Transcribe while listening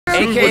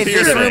AK, What's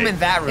there's here room today? in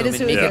that room, It is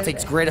and room Mika here.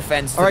 takes great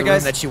offense to All right, the room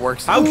guys. that she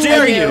works in. How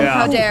dare you?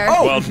 How dare.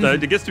 Well, I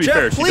guess to be Jeff,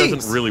 fair, she please.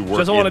 doesn't really work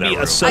Doesn't in want to that be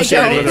room.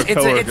 associated with her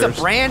It's coworkers.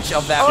 a branch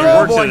of that She room.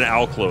 works boy. in an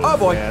alcove. Oh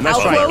boy. Man, that's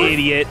Alcove? right,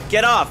 idiot.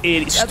 Get off.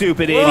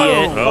 Stupid Whoa.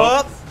 idiot.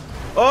 Oh.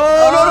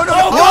 Oh, no.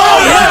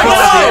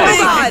 Oh,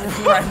 God.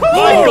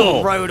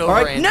 Michael! Rode over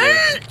right. Andrew.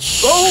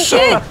 Oh,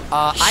 shit.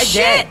 I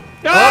did.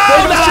 All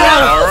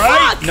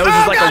right. Nose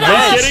is like a Are you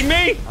wedge. kidding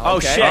me? Oh,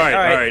 shit. All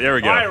right, there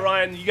we All right, go.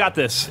 Ryan, you got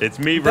this. It's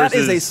me That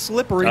versus. is a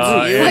slippery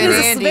Uh, roof. You That and is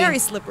a Andy. very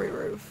slippery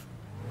roof.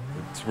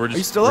 We're just, Are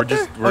you still we're up there?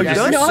 just, Oh, we're you're just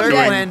done? No, I'm doing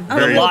dead. I'm The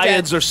very- dead.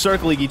 Lions are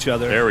circling each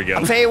other. There we go.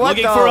 I'll tell you what,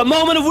 Looking though. for a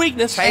moment of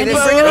weakness. Hey, this-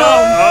 Bring it home.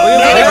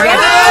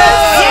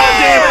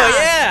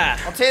 Yeah.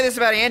 I'll tell you this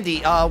about Andy.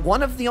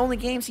 One of the only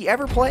games he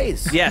ever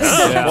plays. Yes.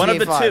 Yeah. One of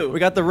the GTA 5. two. We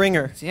got the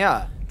ringer.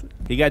 Yeah.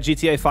 He got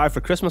GTA 5 for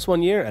Christmas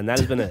one year, and that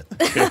has been it.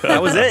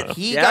 That was it.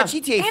 He Yeah. got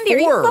GTA Andy, are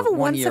you 4 level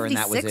 1 year, and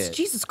that was 176? it.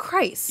 Jesus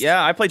Christ.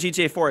 Yeah, I played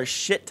GTA 4 a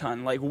shit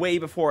ton, like way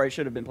before I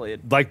should have been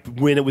played. Like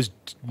when it was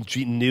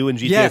new in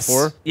GTA Yes.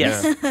 4?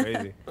 Yes. Yeah,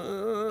 crazy. All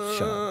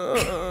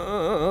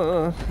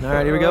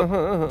right, here we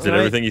go. Is it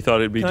everything you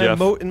thought it'd be, Can I Jeff?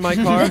 emote in my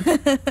car?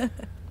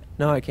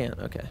 No, I can't.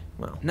 Okay.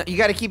 Well. No, you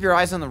got to keep your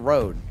eyes on the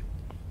road.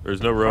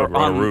 There's no road, we're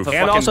on a roof. the And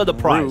fucking also the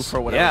price. roof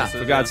or whatever Yeah, this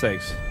is, For God's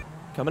sakes.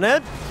 Coming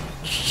in.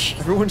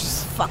 Everyone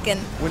just Fucking.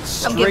 went I'm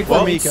straight getting for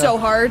bullied Mika. so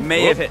hard.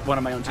 May have hit one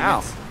of my own Ow.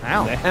 teammates.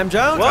 Ow. M.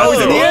 Jones. Whoa. Oh,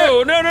 he's in the air.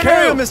 Whoa, no,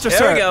 Carry him, no. Mr. There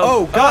Sir. we go.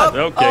 Oh, God.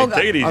 Okay, Oh, God.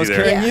 take it I was easy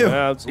there. carrying you.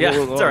 It's Yeah,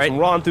 little- it's all right. Some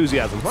raw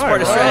enthusiasm. All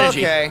part of right,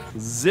 strategy. Okay.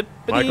 Zip.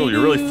 Michael,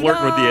 you're really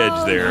flirting with the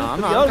edge there. No,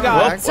 I'm Oh, not.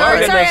 God.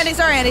 Sorry, Oh, sorry, goodness. Andy.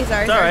 Sorry, Andy.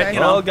 Sorry, It's all sorry, right, sorry. you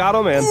know. Oh, got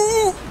him, man.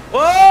 Whoa!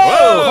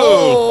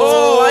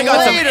 Whoa! I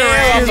got some Later,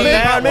 air off of Andy.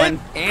 that one.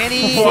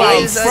 Andy Wow,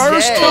 is a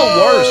first dead. to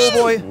worst.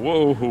 Oh, boy.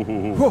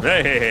 Whoa.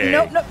 Hey, hey, hey.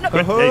 Nope, nope, nope.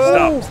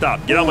 Hey,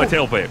 stop. Get out my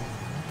tailpipe.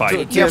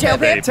 Bye. Tail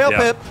pip. Tail Yeah.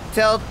 pip.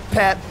 Tell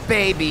Pet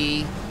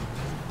Baby.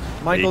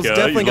 Michael's Mika,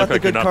 definitely you got look the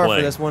like good you're not car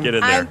playing. for this one. Get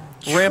in there.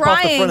 I'm Ramp trying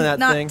off the front of that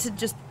not thing. to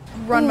just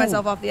run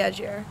myself off the edge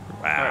here.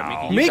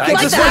 Wow. Mika Like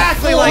just that.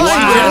 exactly like she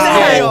Wow. did.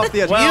 Way off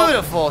the edge.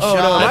 Beautiful Oh,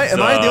 shot. no,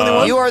 am I the only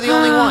one? You are the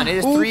only one. It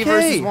is 3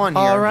 versus 1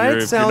 here. All right, You're- if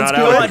you're sounds not good.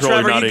 out of Come on, control,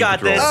 you're Trevor, not you in got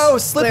control. this. Oh,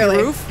 slippy Clearly.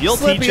 roof. You'll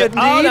Slippy teach it.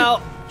 indeed. Oh, no.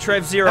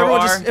 Trev 0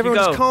 Everyone R. just, everyone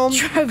just calm,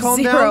 Trev calm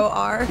Zero down.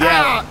 R.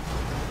 Yeah.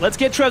 Let's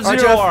get Trev All right,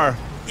 0 Jeff. R.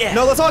 Yeah.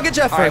 No, let's all get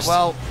Jeff All right, first.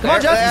 well, Come on,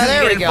 Jeff.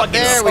 There we go. Fucking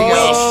There we go.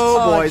 Oh,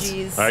 Oh, boys.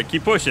 jeez. All right,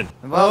 keep pushing.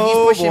 Well, he's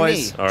Oh, pushing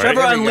boys. me. All right.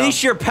 Trevor, here we go.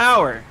 unleash your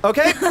power.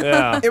 Okay.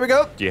 Yeah. Here we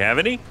go. Do you have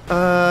any?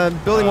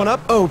 Building one up.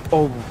 Oh.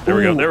 There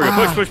we go. Ooh. There we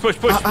go. Push. Push.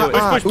 Yeah, push.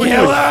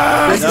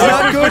 this is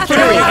not good for You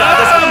me. got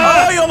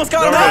this. Oh, you almost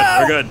got him.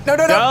 We're good. No,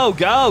 no, no.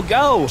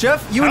 Go.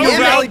 Jeff, you and How your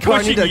am I rally car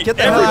need pushing to get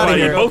the hell out of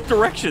everybody in here. both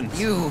directions?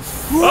 You.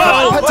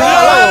 Oh,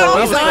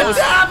 Potato. He's on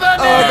top of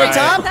me. Over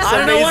top. I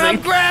don't know what I'm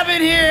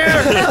grabbing here.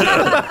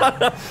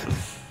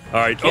 All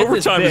right, Get this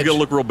overtime is bitch. gonna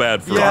look real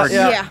bad for Yeah, us.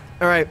 Yeah.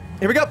 All right,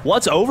 here we go.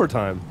 What's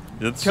overtime?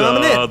 It's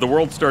Coming in. the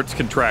world starts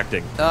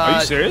contracting. Are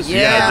you serious?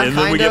 Yeah, and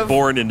then we kind get of.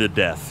 born into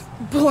death.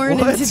 Born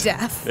What? into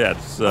death. Yeah,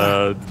 it's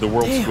the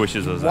world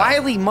squishes us out.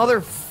 Wily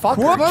motherfucker.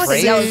 More like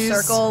a yellow Crazy.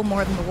 circle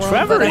more than the world.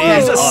 Trevor but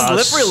is okay. a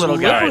slippery little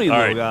guy. All right, slippery all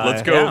right, little guy.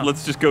 let's go. Yeah.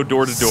 Let's just go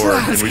door to door,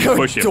 and Let's we go can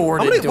push him. door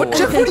to door.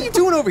 Jeff, what are you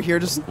doing over here?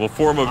 Just We'll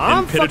form an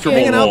I'm impenetrable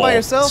hanging out wall. by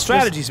yourself?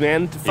 Strategies,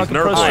 man. Fucking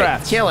pro nervous. All right,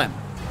 strats. kill him.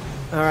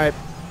 all right.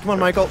 Come on,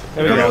 Michael.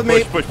 There we Come go. on with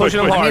me. Push. Pushing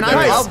him I hard. mean,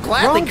 Nice. I'll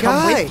gladly Wrong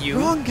come guy. with you.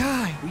 Wrong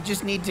guy. We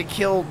just need to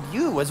kill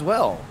you as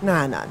well.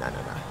 Nah.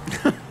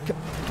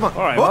 Come on. All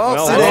right. Whoa,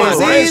 Well, sit down. Ryan's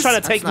That's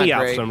trying to take not me out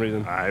for great. some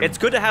reason. It's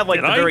good to have like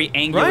Can the I? very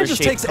angular Ryan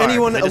just shaped takes car,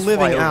 anyone 'cause they just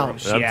living fly over out.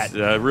 them.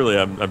 Shit. Really,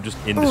 I'm just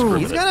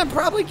indiscriminate. He's gonna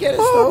probably get us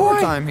Oh, boy.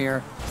 overtime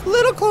here. A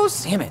little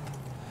close. Damn it.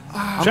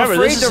 Trevor,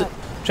 afraid this is, to-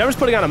 Trevor's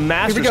putting on a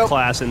master's go.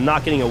 class and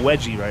not getting a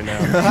wedgie right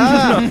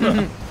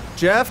now.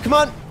 Jeff, come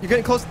on. You're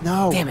getting close.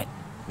 No. Damn it.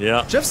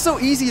 Yeah. Jeff's so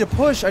easy to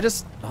push. I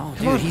just. Oh, Come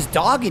dude, on. he's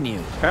dogging you.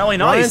 Apparently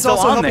not. Ryan's He's still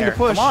also on helping there. to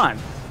push. Come on.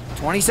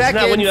 20 Isn't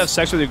seconds. that when you have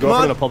sex with your Come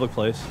girlfriend on. in a public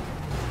place?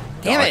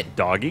 Damn it.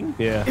 Dogging?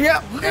 Yeah.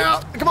 Yeah.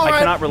 Come on, I Ryan.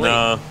 cannot relate.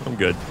 No, I'm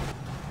good.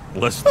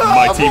 Unless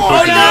my team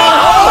pushes me.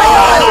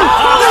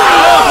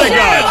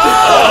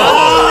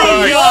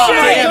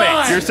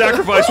 Damn it. Your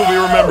sacrifice will be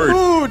remembered.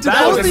 Ooh, did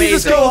That both was of you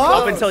just amazing. go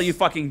Up off? until you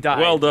fucking died.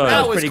 Well done.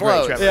 That was pretty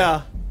close. great, Trevor.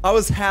 Yeah. I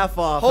was half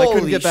off. I couldn't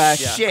Holy get back.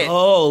 shit.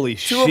 Holy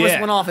Two shit. of us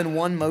went off in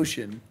one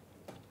motion.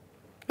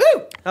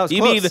 That was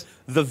You close. need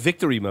the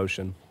victory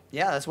motion.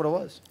 Yeah, that's what it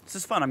was. This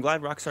is fun. I'm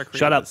glad Rockstar created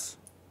Shut up. this.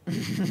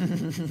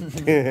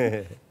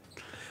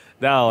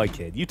 No, I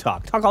kid. You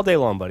talk. Talk all day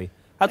long, buddy.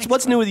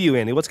 What's new with you,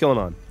 Andy? What's going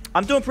on?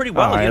 I'm doing pretty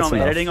well. All right, You know, that's I'm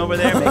enough. editing over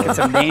there, making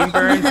some name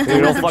burns. Your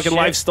doing own some fucking shit.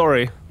 life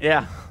story.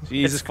 Yeah.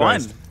 Jesus it's fun.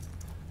 Christ.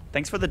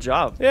 Thanks for the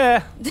job.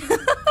 Yeah.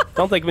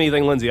 Don't think me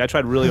anything, Lindsay. I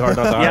tried really hard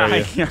not to hire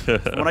you. Yeah,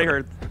 from what I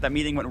heard, that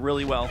meeting went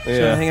really well. Should I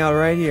Yeah. hang out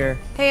right here?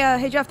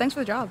 Hey, Jeff, thanks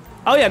for the job.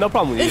 Oh, yeah, no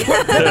problem with you.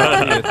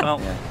 Well,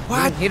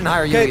 What? He didn't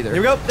hire you Okay, either.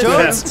 here we go.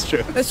 Yeah, Jones. that's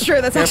true. That's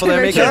true. That's Careful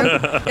actually there, very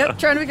true. Yep,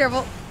 trying to be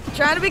careful.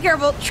 Trying to be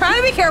careful. Trying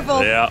to be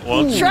careful. Yeah,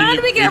 well, Trying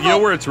to be you careful. know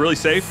where it's really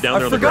safe? Down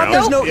there I on the forgot ground.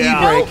 there's no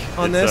Yeah. e-brake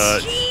on It's,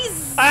 this.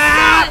 Jesus.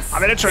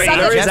 I'm in a tree. Suck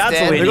there it. is Just absolutely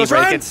dead. an There goes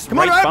e-brake. Ryan. It's Come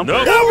on, right Ryan. bumper.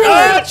 No. No,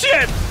 Ah, Ryan.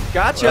 shit!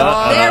 Gotcha.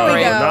 There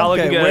we go. Not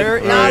looking Okay, good. where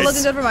is Not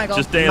looking good for Michael.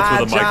 Just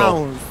dance with a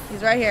Michael. Jones?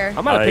 He's right here.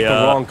 I might have picked the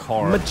wrong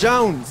car. Ma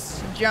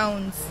Jones.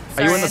 Jones.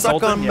 Are you in Sorry. the Suck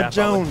Sultan? on Yeah, Ma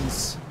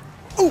Jones.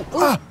 Ooh,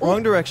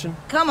 wrong direction.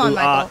 Come on,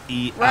 Michael.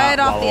 Right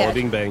off the edge.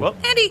 Bing bang. Whoop.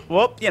 Andy.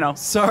 Whoop, you know.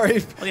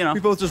 Sorry, Well, you know. we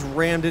both just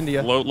rammed into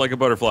you. Float like a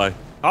butterfly.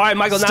 All right,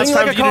 Michael. Now it's Sting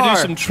time like for a you to do car.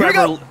 some Here we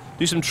Trevor. go.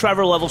 Do some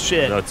Trevor level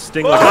shit. No, it's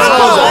sting like a Oh,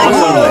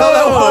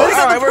 All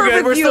right, we're good.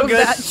 perfect We're view still of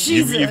good. that.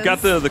 Jesus. You've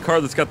got the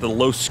car that's got the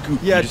low scoop.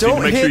 Yeah, you just need to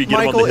don't make sure you hit get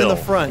him Michael on the in hill.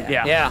 the front.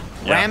 Yeah. Yeah.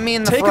 Ram me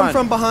in the Take front. him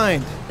from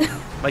behind.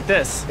 Like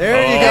this. There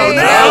you Hey, go.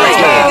 there Now we it's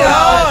go. good.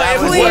 That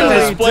was Clearly What a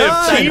display of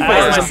done. teamwork.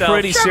 That was a myself.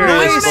 pretty Trevor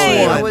serious Ryan.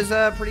 one.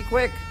 That was pretty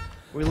quick.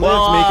 We lived,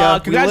 Well, Mika. We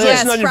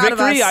congratulations lived. on your Proud of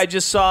victory. us. I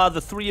just saw the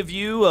three of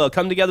you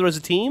come together as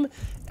a team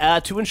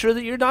to ensure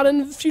that you're not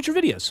in future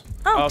videos.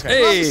 Oh,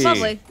 Okay. well, Hey.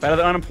 lovely. Better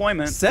than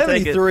unemployment. I'll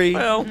take it. 73.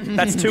 Well,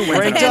 That's 2 wins.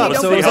 Ranked in a row. up,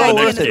 Don't so forget it's all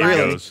to worth get it, in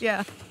really. goes.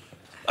 Yeah.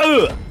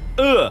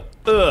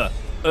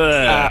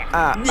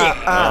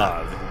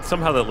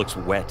 somehow that looks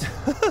wet.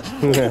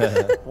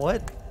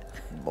 What?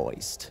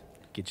 Moist.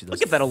 Get you those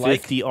Look at that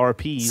alike. 50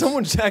 RPs.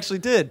 Someone actually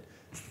did.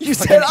 You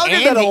said, I'll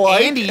give that a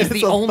like. Andy's It's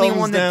the a only thumbs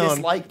one that down.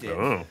 disliked it.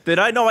 Oh. Did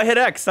I? No, I hit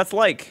X. That's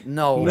like.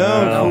 No.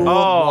 No.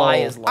 Oh. Lie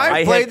is lie.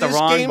 I played hit the this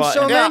wrong game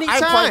button. so many I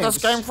played times.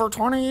 this game for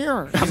 20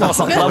 years.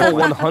 Level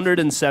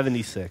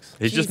 176.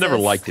 He's just never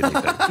Jesus. liked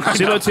anything.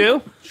 Sumo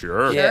 2?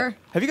 Sure. Sure.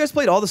 Have you guys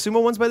played all the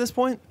sumo ones by this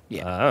point?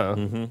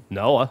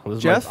 No. This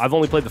is Jeff? I've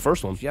only played the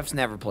first one. Jeff's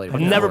never played it I've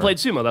before. never played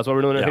sumo. That's why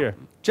we're doing it Yeah. here.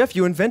 Jeff,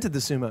 you invented the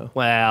sumo.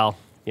 Well,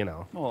 you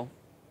know, Well,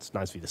 it's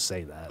nice of you to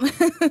say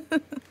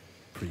that.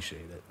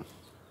 Appreciate it.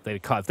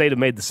 If they'd have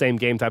made the same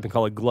game type and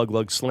call it Glug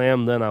Glug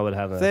Slam, then I would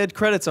have If they a... had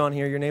credits on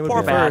here, your name would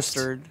poor be first.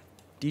 bastard.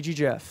 DG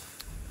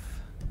Jeff.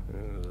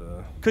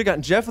 Could have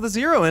gotten Jeff with a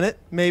 0 in it,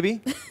 maybe.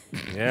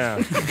 Yeah.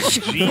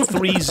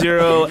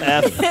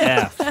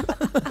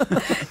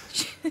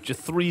 G30FF. Just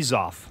threes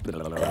off.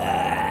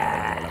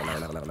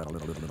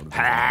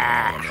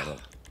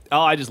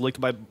 Oh, I just licked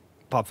my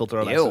pop filter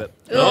on Ew. accident.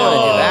 You don't want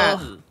to do that.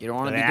 You don't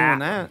want to be doing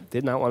that.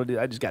 Did not want to do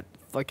that. I just got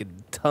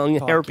fucking tongue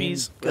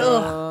herpes. For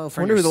I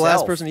wonder who the last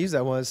yourself. person to use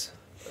that was.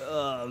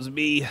 It was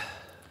me.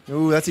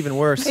 Ooh, that's even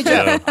worse.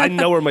 Yeah. I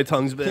know where my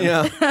tongue's been.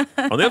 Yeah.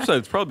 On the upside,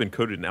 it's probably been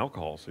coated in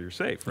alcohol, so you're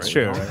safe, right?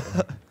 Sure.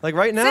 Like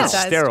right now.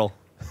 Sanitized. Sterile.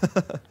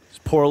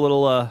 Just pour a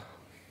little,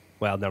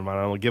 well, never mind.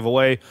 I don't give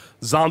away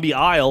Zombie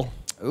Isle.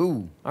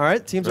 Ooh. All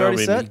right, team's Well, I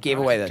already mean, You set. gave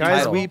away the Guys,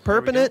 title. we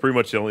perping it. Pretty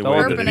much the only Don't way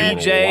want that the anyone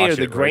will BJ watch or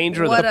the it, right?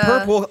 Granger or What the a-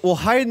 Perp will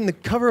hide in the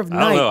cover of I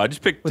night. don't know. I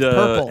just picked with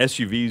purple.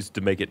 SUVs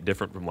to make it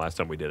different from last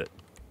time we did it.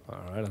 All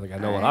right, I think I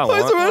know what I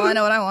Please, want. Well, I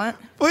know what I want.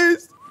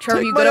 Please.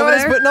 Trevor, take you my good over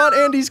eyes, there? but not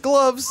Andy's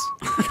gloves.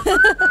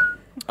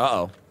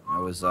 Uh-oh. I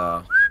was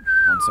on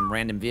some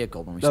random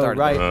vehicle when we The started.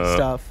 right Uh,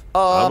 stuff.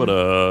 How about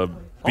a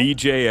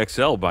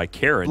BJXL by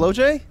Karen?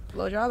 Blowjay?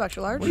 Blowjob,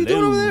 extra large. What are you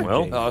doing over there?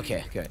 Well, Oh,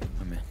 okay. Good.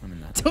 I'm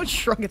in that. Don't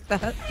shrug at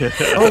that.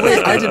 Oh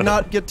wait, I did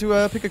not get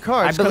to pick a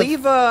car. I just kind of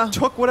believe,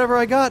 took whatever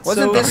I got.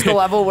 wasn't so this the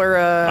level where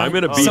I'm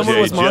in a BJ. Someone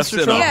was Jeff's Monster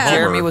in a Truck? Yeah. Hummer.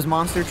 Jeremy was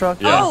Monster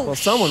Truck? Yeah. Oh, Well,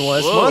 someone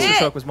was. Whoa. Monster Shit.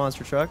 Truck was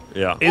Monster Truck.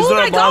 Yeah. Is Oh there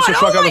my a monster God,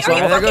 truck oh on my- this are you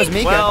level? There goes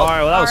Mika. Well, all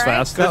right, well, that was All right.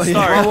 fast. That Good was-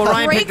 start. Well,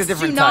 Ryan picked a Brakes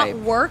different do not type.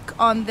 work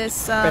on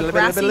this Billy,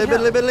 grassy Billy,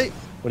 Billy, hill. Billy.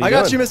 What are I you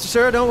got doing? you, Mr.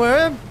 Sir. Don't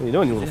worry. What are you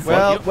doing, you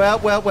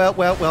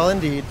little Well,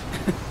 indeed.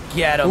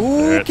 Get him.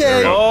 Okay. there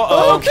we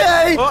go.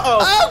 Okay.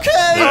 Uh-oh.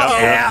 Okay.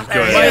 Yeah. Go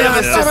Might have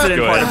ahead. assisted in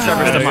Go part ahead. of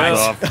Trevor's Hands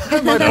demise.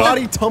 off. My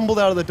body tumbled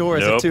out of the door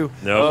as a Nope. 2.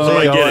 Nope.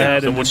 Somebody Go get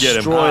ahead him. and Someone get him.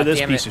 destroy this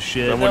damn piece it. of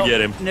shit. Someone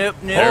get him. Nope,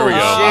 nope. There we go.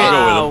 I'll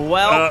go with him.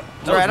 Well,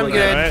 All right, I'm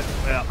good. All right.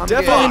 Yeah. I'm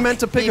Definitely good. meant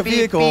to pick a Beep,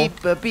 vehicle.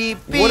 beep, beep, beep,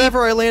 beep.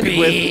 Whatever I landed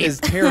with beep. is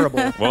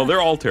terrible. Well, they're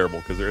all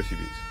terrible because they're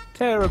SUVs.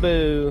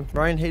 Terrible.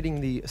 Ryan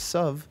hating the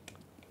SUV.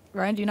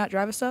 Ryan, do you not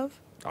drive a SUV?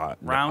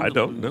 round I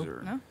don't know.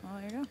 loser. No? Oh,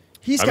 there you go.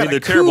 He's I got mean, a they're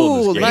terrible in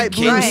this cool game. light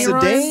blue Ryan,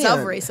 sedan. Sub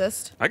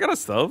racist. I got a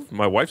SUV.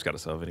 My wife's got a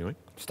SUV anyway.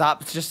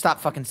 Just stop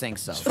fucking saying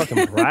stuff.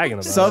 Fucking bragging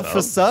about Sub it.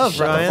 for sub, Shut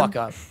the Ryan. fuck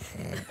up.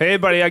 Hey,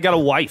 buddy, I got a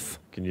wife.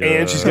 Can you,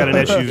 And she's got an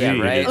SUV.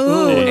 Yeah, right.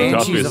 Ooh. Can you And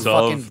talk to me she's a a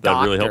fucking SUV?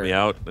 That really helped doctor. me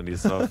out. I need a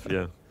SUV.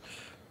 Yeah.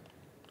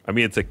 I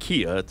mean, it's a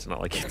Kia. It's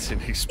not like it's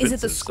inexpensive. Is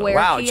it the SUV. square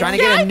Wow, Kia? trying to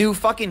get a new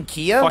fucking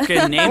Kia?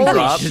 Fucking name Holy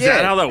drop. shit. Is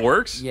that how that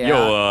works? Yeah.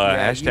 Yo,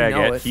 Yeah, hashtag you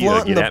know at it. Kia.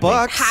 Flaunting Get the at me.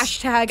 bucks.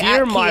 Hashtag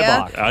Dear at my Kia.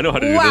 box. I know how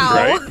to do Wow.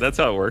 this, right? That's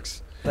how it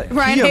works.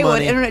 Ryan Kia Haywood,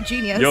 money. internet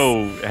genius.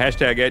 Yo,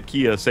 hashtag at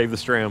Kia. Save the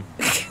Stram.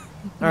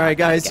 All right,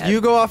 guys, Again. you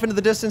go off into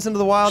the distance, into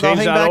the wild. I'll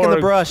hang back in the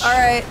Change.org. brush. All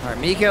right. All right,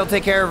 Mika will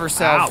take care of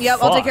herself. Ow. Yep,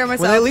 I'll take care of When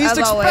myself. they least as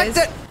expect always.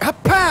 it,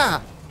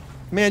 ha-pa!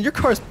 Man, your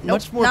car's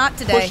much more Not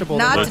today. pushable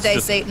Not than today,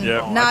 just- Satan.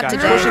 yeah. Not Okay.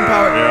 today. pushing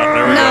power. Yeah,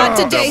 there we Not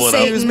go. today, Doubling up.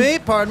 Satan. Excuse me,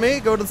 pardon me.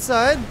 Go to the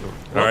side.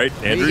 All right,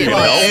 Andrew, You you get need it.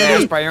 help? Andy,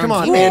 Andy, by your come own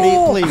on, team.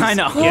 Andy, please. I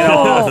know.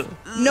 Oh.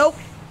 Nope.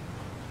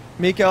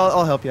 Mika,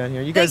 I'll help you out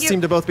here. You guys you.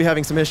 seem to both be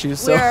having some issues,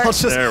 so We're- I'll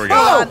just. There we go.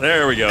 Oh!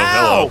 There we go. Ow!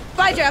 Hello.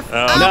 Bye, Jeff.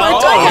 No, my no,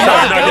 God.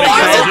 not getting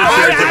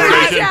Bye,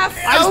 intelligence Jeff.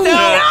 information. I'm still.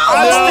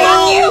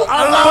 No.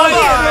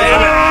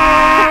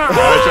 That's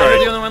all You're the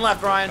right. only one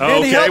left, Ryan.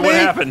 Andy, Okay, help what me.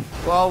 happened?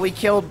 Well,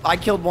 I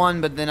killed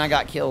one, but then I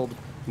got killed.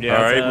 Yeah,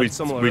 All right, it's,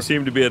 similar. we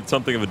seem to be at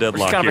something of a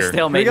deadlock Kind of a here.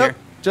 stalemate Here we here. go.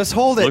 Just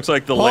hold it. Looks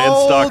like the Hold.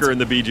 Landstalker and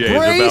the BJ is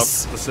about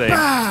Brace. the same.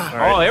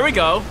 Oh, here we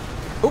go.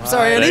 Oops,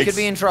 sorry, Andy. You could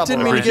be in trouble.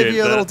 Didn't mean to Appreciate give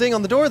you a little that. ding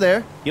on the door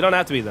there. You don't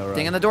have to be though, right?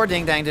 Ding on the door,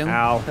 ding, dang, ding.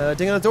 Ow.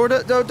 Ding on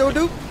the door,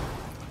 do.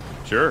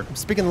 Sure. I'm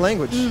speaking the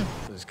language.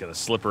 Just gonna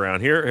slip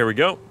around here. Here we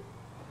go.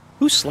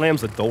 Who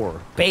slams the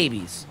door?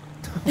 Babies.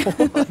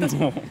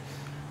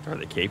 Are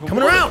they capable?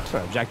 Coming around.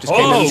 Sorry, Jack just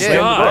came in and Oh, slammed the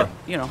God. door.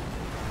 You know.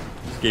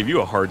 Just gave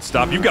you a hard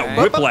stop. You got Okay.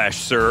 whiplash,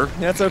 sir.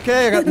 That's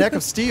okay. I got neck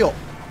of steel.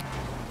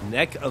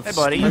 Neck of Hey,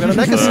 buddy. I got a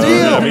neck of I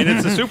steel. mean,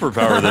 it's a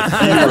superpower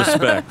that you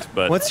respect,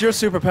 but What's your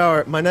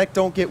superpower? My neck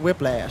don't get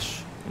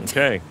whiplash.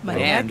 okay. My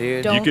Damn, neck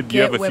dude. don't You have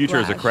get a future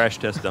as a whiplash. crash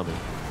test dummy.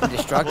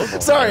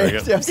 Indestructible. Sorry. There we go.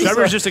 I'm so sorry.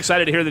 Trevor's just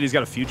excited to hear that he's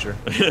got a future.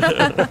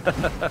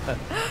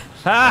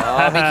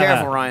 Oh, be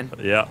careful, Ryan.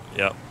 Yeah,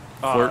 yeah.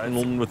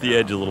 Flirting with the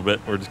edge a little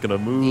bit. We're just gonna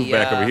move The,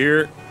 back over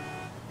here.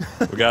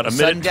 We got a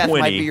Sudden minute death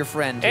 20. might be your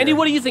friend. Andy, here.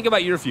 what do you think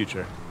about your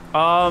future?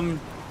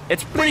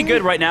 It's pretty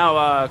good right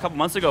now. A couple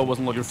months ago, it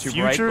wasn't looking too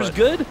bright. Future's but-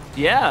 good?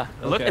 Yeah,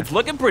 Okay. it's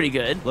looking pretty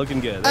good. Looking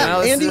good. Now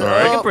this Andy, is- All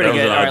right. Looking pretty That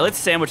was good. odd. All right, let's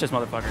sandwich this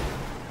motherfucker.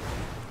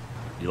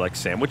 You like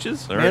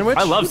sandwiches? All right. Sandwich?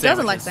 I love Who sandwiches.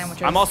 doesn't like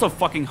sandwiches? I'm also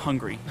fucking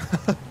hungry.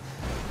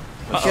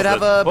 We should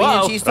have a bean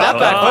and cheese Stop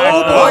taco. that.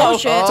 Oh,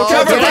 shit. Oh,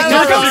 Trevor, Trevor, get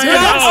Trevor, out. Trevor,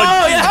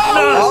 Oh,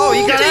 yeah. Oh,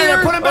 you got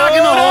it. Put him back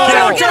in the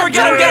hole. Trevor,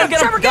 get him, get him,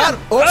 get him. Trevor, get him.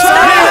 That's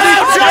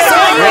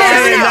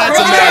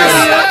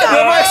amazing.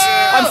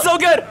 I'm so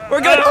good.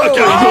 We're good.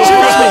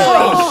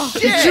 Oh,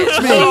 shit.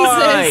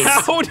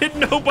 Jesus. How did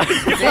nobody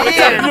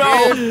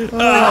Damn, dude.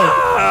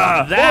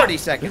 That 40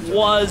 seconds.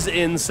 was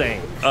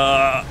insane.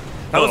 That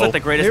was like the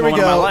greatest Here we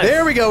moment of my go. life.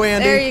 There we go,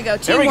 Andy. There you go.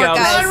 There we Teamwork,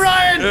 go.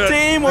 guys.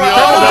 Teamwork.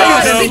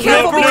 Oh, be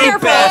careful, be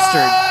careful.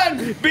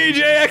 Bastard.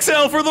 BJ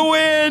XL for the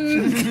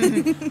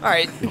win! All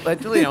right,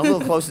 but, you know, a little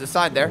close to the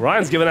side there.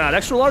 Ryan's giving out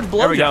extra large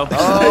There we go. blowjob.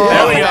 Oh,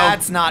 There we go.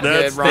 that's not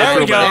That's- good, Ryan. there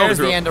we go. There's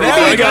the end of There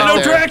Ryan. we go. got no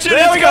There. traction.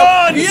 There we It's go.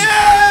 gone.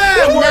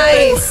 Yeah.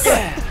 Nice.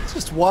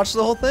 Just watch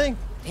the whole thing.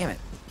 Damn it.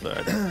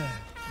 Alright.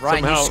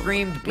 Ryan, Somehow- you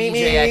screamed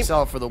BJ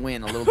XL for the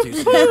win a little too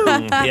soon.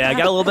 Yeah, I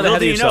got a little bit Little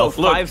ahead do of you know, yourself.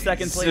 5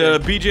 seconds later.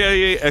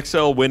 BJ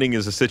XL winning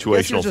is a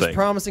situational you're just thing.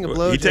 promising a He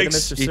blowjob to takes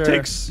Mr. he Sir.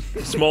 takes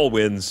small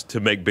wins to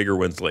make bigger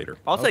wins later.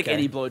 I'll take Okay.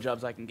 any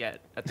blowjobs I can get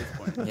at this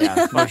point.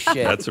 Yeah, no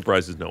shit. That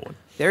surprises no one.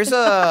 There's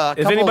a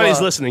If couple, anybody's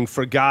listening,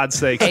 for God's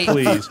sakes, Hey.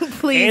 please.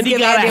 Please Andy give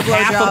got Andy a a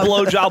half a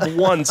blowjob. blowjob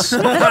once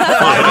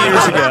 5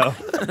 years ago.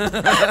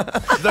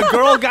 The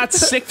girl got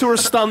sick to her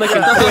stomach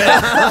and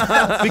quit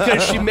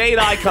because she made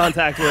eye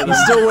contact with him.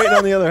 Still waiting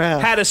on the other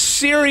half. Had a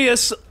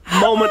serious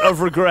moment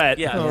of regret.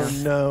 Yeah. Oh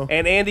no.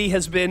 And Andy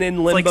has been in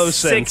It's like limbo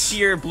since.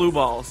 6-year blue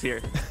balls here.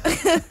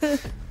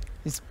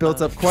 He's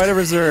built up quite a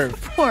reserve.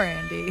 Poor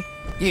Andy.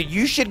 Dude,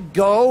 you should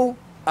go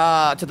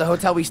to the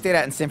hotel we stayed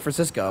at in San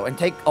Francisco and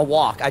take a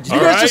walk. I just, You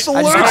guys just I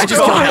allergic just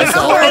killed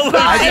myself.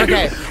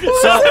 Okay,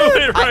 so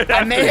Right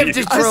I may have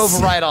just drove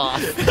right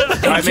off.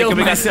 All right, make a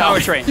big ass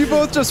powertrain. You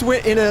both just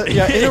went in a in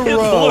a It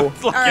row.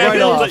 looked like All right,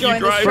 it let's let you join the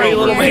drive three over.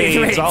 little Wait,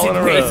 maids all in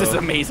a This row. is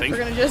amazing. We're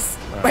gonna just.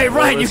 Wait,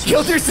 Ryan, you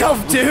killed yourself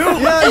too?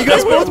 Yeah, you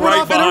guys I both went went right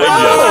off in a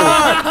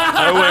behind row. you.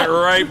 I went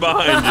right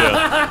behind you.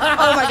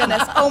 Oh my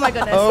goodness. Oh my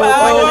goodness. Oh, Oh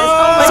my goodness.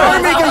 Oh my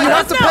sorry, goodness. Mika, you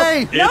have to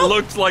pay. It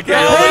looked like it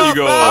let you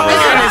go over.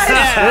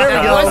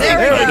 There we go. There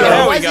we It go.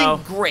 There we wasn't go.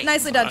 great.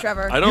 Nicely done,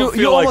 Trevor. I don't You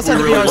feel like almost we had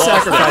to be really our lost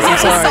sacrifice. I'm that.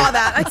 sorry. I saw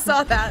that. I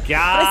saw that. But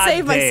I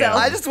saved God damn. myself.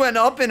 I just went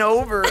up and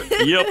over.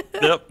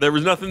 Yep. There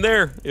was nothing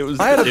there. It was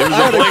I had a, it was I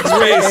had a a blank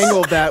great space.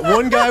 angle of that.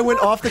 One guy went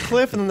off the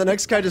cliff, and then the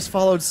next guy just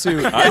followed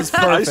suit. It was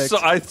perfect.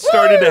 I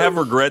started to have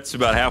regrets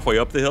about halfway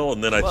up the hill,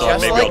 and then I thought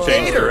just maybe like I'll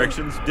change Gator.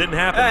 directions. Didn't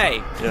happen.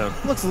 Hey. Yeah.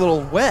 Looks a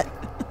little wet.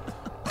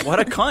 What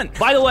a cunt.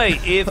 By the way,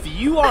 if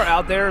you are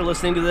out there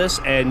listening to this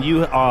and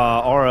you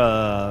are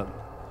a,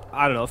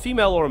 I don't know, a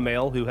female or a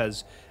male who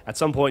has at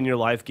some point in your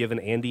life given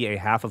Andy a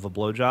half of a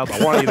blowjob,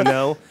 I want you to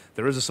know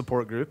there is a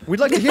support group. We'd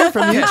like to hear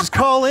from you. Just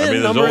call in. I mean,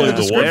 there's Number in only the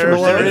the description one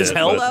below. There is person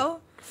help. Hello?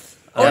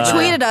 Or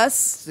tweeted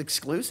us. It's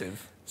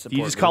exclusive.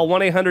 You just call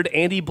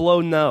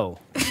 1-800-ANDY-BLOW-NO.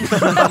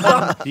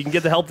 You can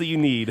get the help that you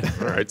need.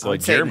 All right. So I'd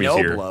like say Jeremy's no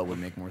here. blow would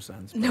make more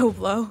sense. No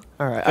blow.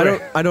 All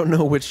right. I don't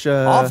know which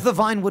Off the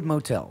Vinewood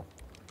Motel.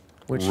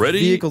 which Ready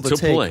vehicle to to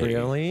take. play.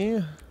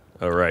 Really?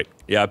 All right.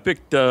 Yeah, I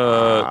picked.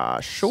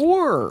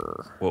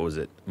 Sure. What was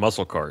it?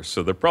 Muscle cars.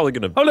 So they're probably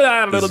gonna. Oh,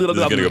 This is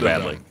gonna go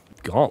badly.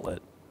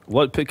 Gauntlet.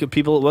 What pick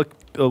people? What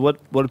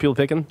are people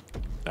picking?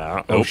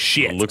 Oh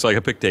shit. Looks like I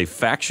picked a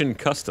faction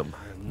custom.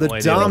 The No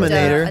idea what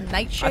Dominator. A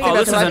night shift. Oh,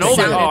 this is an old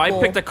one. Sounded Oh, I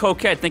cool. picked a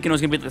coquette thinking it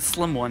was going to be the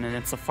slim one, and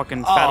it's a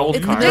fucking fat old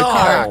it's car. the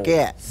car.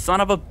 Yeah. Son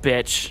of a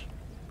bitch.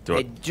 Do Hey,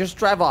 it. just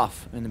drive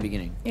off in the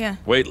beginning. Yeah.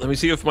 Wait, let me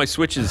see if my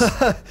switches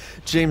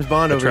James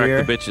Bond over attract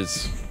here. the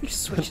bitches.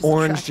 Switches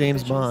Orange attract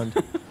James bitches. Bond.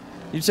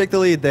 You take the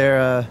lead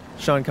there,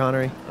 Sean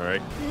Connery. All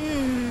right.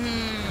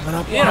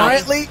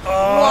 Quietly.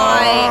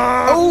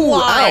 Why? Oh,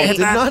 Why? I did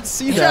not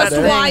see that. Just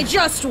there. why?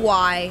 Just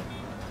why?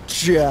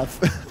 Jeff.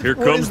 Here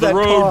What comes is the that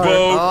road car?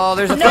 boat. Oh,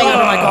 there's a thing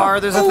under my car.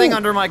 There's a thing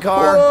under my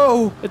car.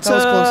 Whoa. It's that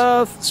was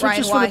close.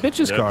 switches Ryan, for the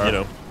bitches Yeah, car. You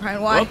know.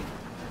 Ryan, why?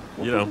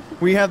 You know.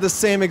 We have the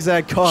same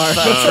exact car.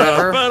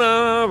 Trevor.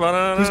 Ba-da.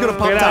 Who's gonna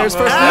pump Get tires out.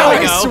 first? There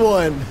we Nice go.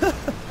 one.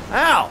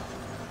 Ow!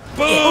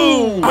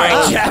 Boom!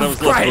 right, Jeff, That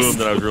was less Christ. boom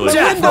than I was really.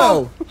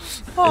 Window.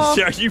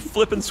 Are you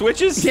flipping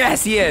switches?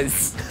 Yes, he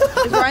is.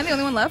 Is Ryan the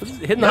only one left?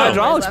 Hitting the No,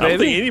 hydraulics, I don't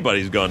baby. think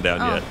anybody's gone down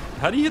yet.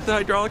 How do you hit the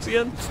hydraulics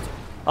again?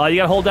 You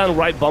gotta hold down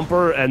right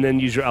bumper and then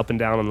use your up and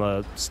down on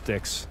the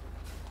sticks.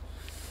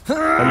 And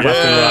left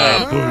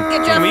and right. Boom.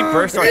 Get Jeff. Can we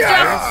burst our Get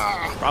Jeff.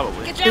 tires?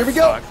 Probably. Get Here Jeff. we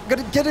go.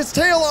 Gotta get his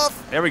tail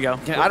off. There we go. I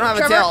don't have a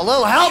Trevor? tail. A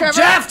little help, Trevor?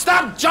 Jeff!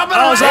 Stop jumping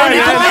Oh, around! sorry,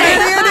 Come on,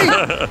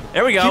 Andy. Andy.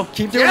 There we go.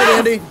 Keep doing it,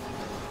 Andy.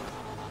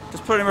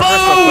 Just put it in reverse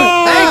real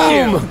quick.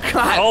 Thank you.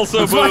 God, Also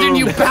I was watching boom.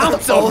 you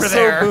bounce over Also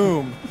there.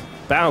 boom.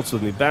 Bounce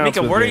with me, bounce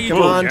Mika, with what me. are you Come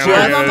doing? on, I'm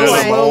Jeff. on the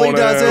way. Slowly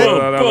does it. Boom,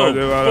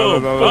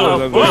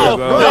 boom, boom,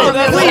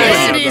 No, please,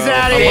 Andy's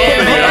out of here.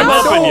 I'm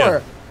Open helping the you.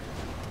 door.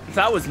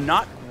 That was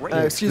not great.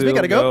 Excuse me,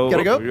 gotta go.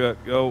 Gotta go.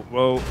 Go,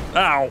 whoa.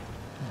 Ow!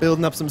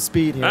 Building up some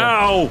speed here.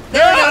 Ow!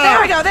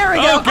 There we go. There we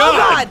go. Oh,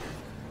 God.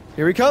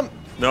 Here we come.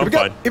 No, Here we go.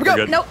 fine. Here we go. We're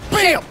good. No.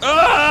 Bam.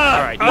 Ah!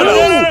 All right. Oh, No.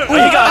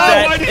 you You got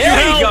that. There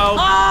There you go.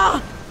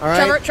 Ah. All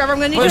right. Trevor, I'm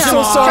gonna need I'm you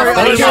so now. sorry. Trevor,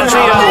 I I'm can't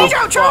gonna help. need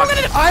you. Trevor, I'm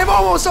gonna need you. I'm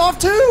almost off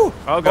too.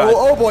 Oh, God.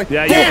 Oh boy.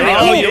 Yeah, Damn it. oh,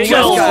 Oh, you you just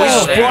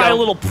guys. There you try a go.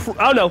 little.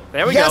 Oh no,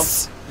 There we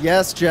Yes.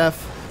 Yes,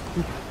 Jeff.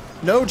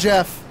 No,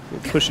 Jeff.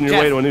 pushing your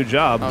way to a new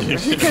job. All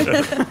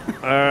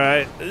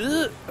right.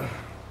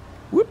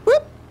 Whoop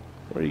whoop.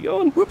 Where are you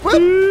going? Whoop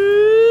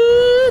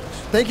whoop.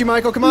 Thank you,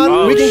 Michael. Come on.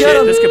 Oh, we can shit, get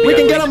him. this could be We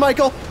can ugly. get him,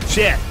 Michael.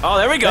 Shit. go. Oh,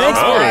 there we go. Thanks,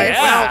 oh, guys.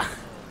 yeah.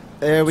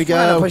 There we I'm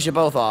gonna go. push you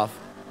both off.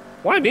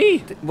 Why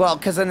me? Well,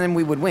 because then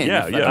we would win.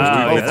 Yeah, if yeah. that was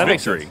Oh, true. It's that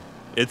makes victory.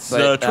 It's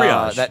But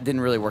triage. that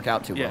didn't really work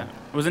out too Yeah. well.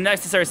 It was a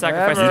necessary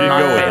sacrifice. Whatever. It You did didn't not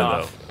go with pay it,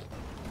 off.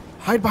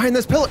 though. Hide behind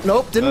this pillar.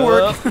 Nope, didn't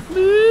work.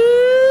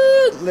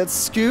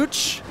 Let's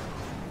scooch.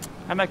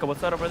 Hi, Michael.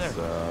 What's that over there?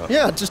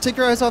 Yeah, just take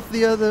your eyes off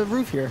the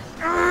roof here.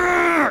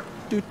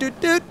 Doot, doot,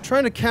 doot.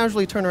 Trying to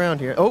casually turn around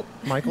here. Oh,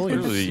 Michael, you're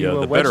Really, you,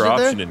 the wedged better it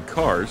there? option in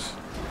cars.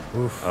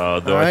 Though All I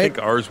right.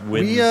 think ours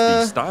wins We,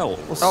 the style.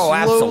 We'll Oh, slowly-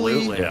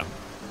 absolutely. Yeah.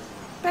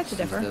 Back to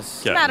differ.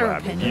 This- Yeah, Matter well,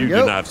 of I mean, opinion. You There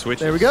did we not go. have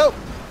switches. There we go.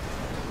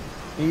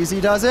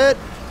 Easy does it.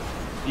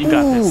 You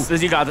got Ooh.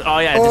 this. You got this. Oh,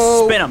 yeah. Just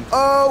Oh, spin them.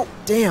 oh,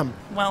 damn.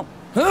 Well,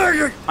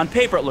 on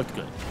paper, it looked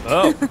good.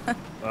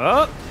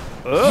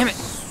 Damn it.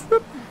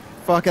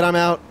 Fuck it, I'm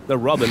out. They're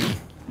rubbing.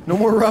 No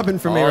more rubbing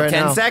for me Oh, right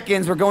 10 now.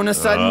 seconds. We're going to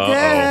sudden Uh-oh.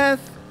 death.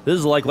 This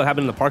is like what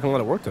happened in the parking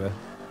lot at work today.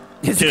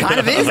 It kind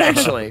of is,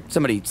 actually.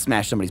 Somebody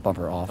smashed somebody's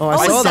bumper off. Oh, I Oh,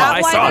 saw is that. that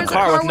I why saw a there's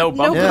car with no no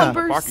bumper in the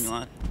bumpers? parking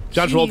lot.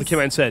 John Travolta Jeez. came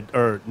out and said,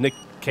 or Nick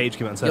Cage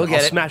came out and said, You'll get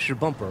I'll it. smash your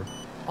bumper.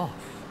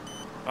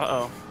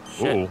 Uh-oh.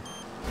 Shit. Ooh.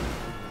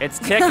 It's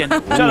ticking.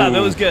 Shut up, it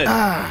was good.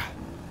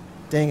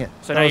 Dang it.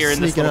 So That now was you're in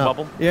this sneaking little up.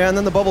 bubble? Yeah, and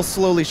then the bubble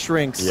slowly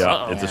shrinks. Yeah,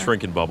 Uh-oh. it's a Yeah.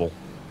 shrinking bubble.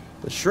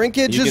 The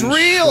shrinkage You is can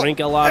real. shrink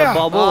a lot Yeah. of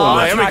bubble. Oh,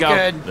 and here That's we not go.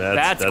 good.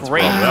 That's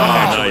great. Oh,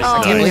 Actually. nice, I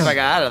can't nice. believe I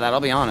got out of that, I'll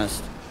be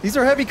honest. These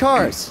are heavy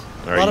cars.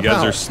 All a right, lot you of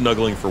guys power. are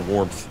snuggling for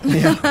warmth. But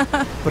I'm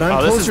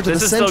Oh, this closer is- to the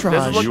this is still- this is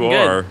centrage. looking You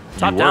good. are.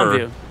 Top you down were.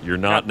 view. You're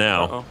not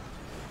now. Uh-oh.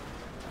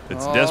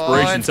 It's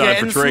desperation it's time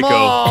for getting Traco.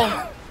 small.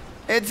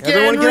 It's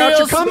Everyone getting get out real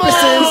your compasses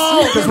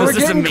small. because we're This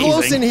is getting close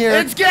amazing. in here.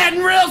 It's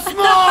getting real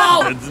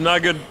small. It's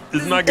not good.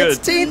 It's not good. It's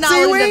teensy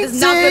Knowledge that is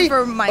not good weensy.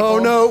 for Michael. Oh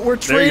no, we're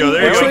There you trading. go.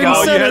 There We're you trading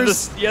go.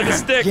 centers. You had the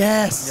stick.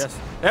 Yes. Yes.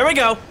 There we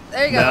go.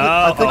 There you go.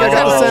 I think I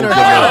got the center.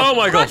 Oh,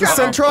 Michael. The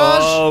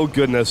centrage. Oh,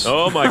 goodness.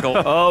 Oh, Michael.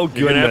 Oh,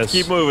 You're gonna have to goodness.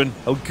 keep moving.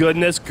 Oh,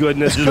 goodness,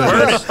 goodness, Burn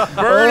goodness. it.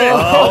 Burn it.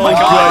 Oh, my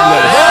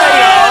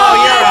goodness.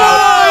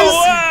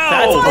 Wow.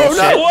 That's Oh,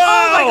 bullshit.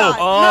 Wow.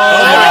 Oh,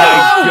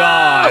 my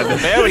God.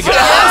 There we go.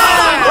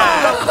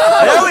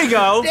 There we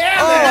go.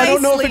 Oh, I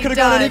don't know if it Nicely could have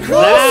gone any done.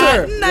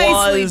 closer. That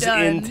Nicely was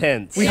done.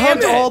 intense. We Damn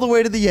hugged it. all the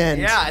way to the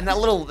end. Yeah, and that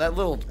little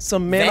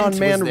Some vent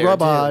man-on-man was there,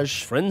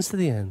 rubbage. Friends to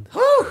the end.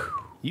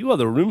 You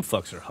other room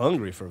fucks are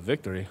hungry for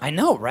victory. I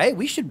know, right?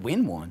 We should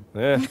win one.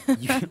 Yeah.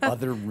 You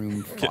other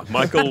room fuck.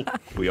 Michael,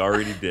 we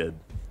already did.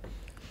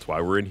 That's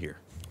why we're in here.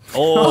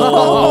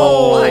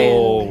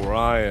 Oh,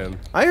 Ryan.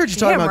 I heard you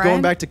talking Damn, about going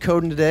Ryan. back to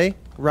coding today,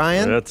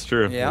 Ryan. That's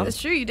true. Yeah. That's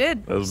true, you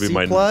did. That would be C++.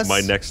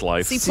 my next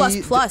life. C++,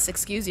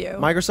 excuse you.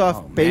 Microsoft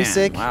Oh, man,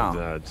 Basic.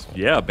 Wow.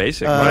 Yeah,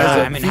 basic. Uh, What is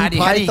I it? mean, how do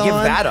you give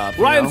Python? that up?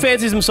 you Ryan know?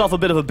 fancies himself a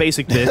bit of a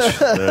basic bitch.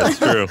 That's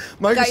true. Got your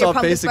Microsoft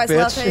pumpkin Basic spice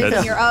bitch. lattes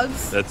and your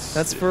Uggs.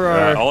 That's for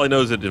our- all I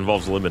know is it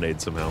involves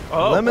lemonade somehow.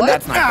 Oh, Lemonade.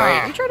 That's not Are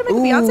great. you trying to make a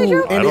Beyonce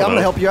joke? I Andy, don't I'm gonna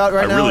know. help you out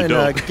right I now really and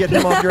don't. get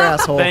him off your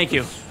asshole. thank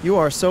you. You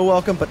are so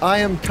welcome, but I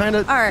am kind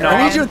of. All right, I need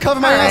Ryan. you to cover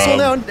my All right. asshole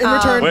now in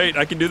return. Wait,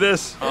 I can do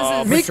this. This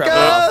is-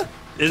 Mika,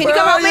 Is- Can you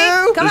come help Where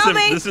are me? you? Come this, help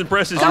me. this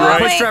impresses Come you, help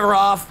right? me. Push Trevor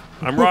off.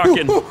 I'm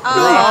rocking. All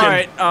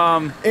right. Andy,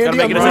 Gotta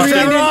make I'm it really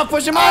official. Trevor off.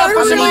 Push him off. I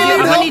Push him really off. need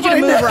I'm gonna need you to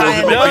help move, right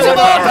Ryan. now. Push him off.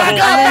 Back up.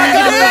 Back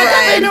up.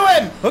 Back into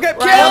him. Okay,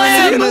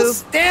 Ryan, Kill him.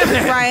 move. Damn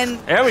it. Ryan,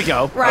 There we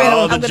go. Ryan, Oh,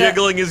 I'm the gonna,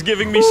 jiggling is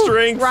giving me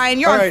strength. Ryan,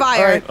 you're All on right,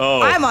 fire. all right.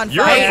 Oh, I'm on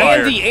you're fire. on Hey,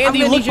 fire. Andy, I'm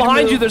gonna look need you to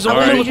behind move. you. There's a All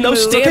woman right. with no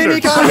Okay, Okay, standards.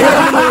 Mika, I'm here.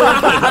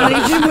 I'm gonna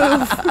need you to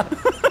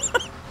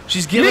move.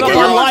 She's giving Mika, up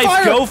you're her on life.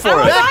 fire. Go for I'm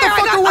on it. Back the fire. fuck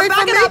I got away. wait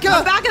for backing up. Mika.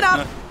 I'm backing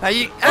up.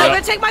 I'm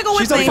gonna take Michael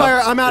with She's on me.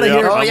 fire. I'm out of Yeah.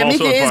 here. Oh, I'm yeah, also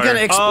Mika on is fire. going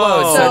to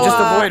explode, Oh. so just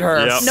avoid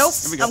her. Yep. Nope.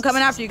 Here we go. I'm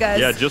coming after you guys.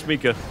 Yeah, just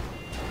Mika.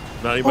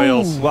 Not anybody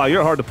else. Wow,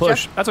 you're hard to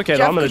push. Jeff, That's okay.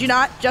 Jeff, I'm gonna. could you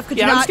not? Jeff, could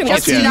you Yeah, I'm not? just gonna Jeff,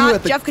 hit could you you not?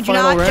 at the Jeff, could you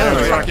final not? Jeff, round.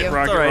 could you Rocket, not?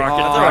 rocket, all right.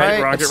 rocket, All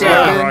right. rocket, Let's rocket, see.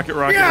 rocket,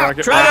 rocket,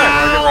 rocket, Trevor,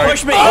 rocket,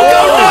 push me.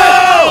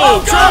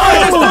 Oh,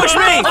 Trevor, push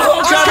me.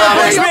 Trevor,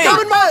 push me.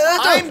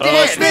 I'm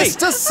dead.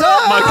 Mr.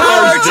 Sun. My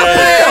car's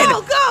dead.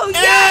 Go, go,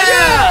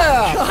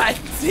 yeah! God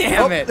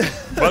damn it.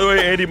 By the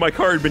way, Andy, my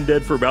car had been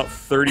dead for about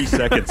 30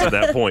 seconds at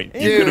that point.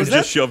 You Dude, could have is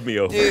just shoved me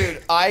over.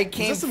 Dude, I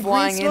came some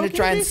flying green in to smoke,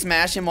 try and Andy?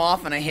 smash him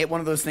off, and I hit one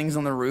of those things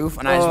on the roof,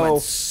 and I just Oh.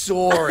 went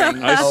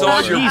soaring. I saw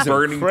over. your Jesus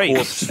burning Christ.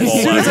 corpse As fall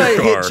soon out as of I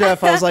your hit car.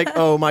 Jeff, I was like,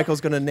 "Oh,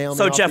 Michael's gonna nail me."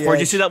 So off Jeff, the where'd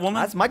you edge. see that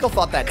woman? That's Michael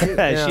thought that too.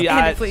 Yeah, she,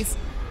 Andy, please.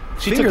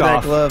 she Finger took that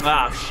off. glove.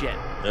 Oh shit.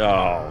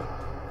 Oh,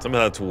 some of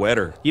that's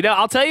wetter. You know,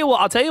 I'll tell you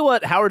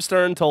what Howard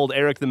Stern told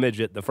Eric the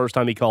midget the first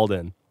time he called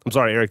in. I'm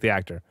sorry, Eric the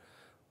actor.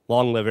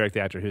 Long live Eric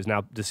the actor, who's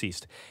now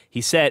deceased. He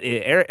said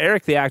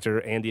Eric the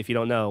actor, Andy, if you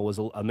don't know, was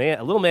a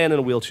little man in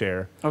a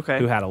wheelchair. Okay.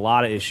 Who had a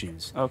lot of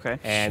issues. Okay.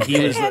 And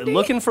he was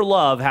looking for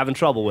love, having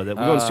trouble with it.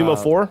 We're going Sumo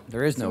 4.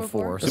 There is no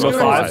 4. Sumo Let's go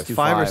five? with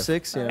 5 or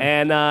 6. Yeah.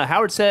 And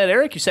Howard said,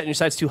 Eric, you're setting your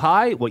sights too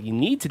high. What you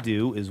need to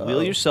do is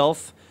wheel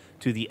yourself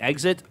to the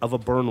exit of a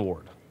burn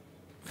ward.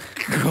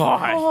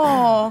 God.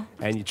 Oh,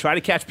 And you try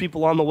to catch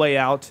people on the way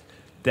out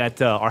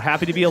that are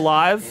happy to be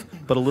alive,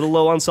 but a little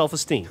low on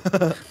self-esteem.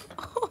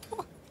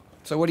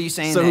 So what are you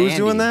saying? So to who's Andy?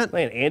 doing that?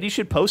 Man, Andy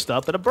should post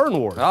up at a burn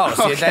ward. Oh,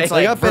 see, that's They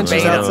like got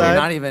benches verbatim. outside.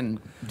 You're not even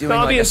doing No,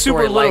 I'm like being a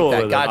story super literal like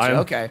that. with it. Gotcha. I'm-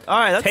 Okay. All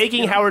right. That's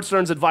Taking Howard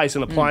Stern's advice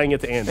and applying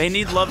it to Andy. They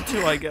need love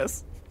too, I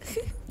guess.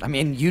 I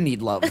mean, you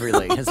need love,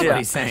 really, is Yeah. what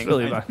he's saying.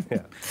 Really, yeah.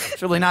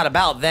 It's really not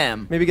about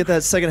them. Maybe get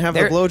that second half of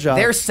They're, the blowjob.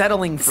 they're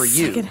settling for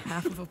second you.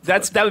 half of a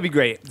That would be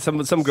great.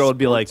 Some girl would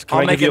be like, "Can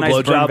I'll I make give you a a nice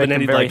burn blowjob?" And victim then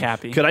he'd very like,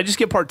 happy. "Could I just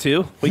get part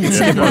 2? We can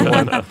skip part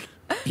 1."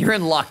 You're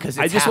in luck because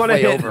it's I just wanna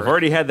halfway hit- over. I've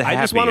already had the happy.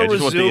 I just want to want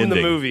the resume the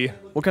ending. movie.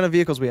 What kind of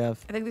vehicles we have?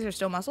 I think these are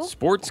still muscle.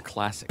 Sports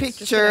classics.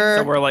 Picture.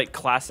 So we're like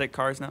classic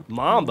cars now.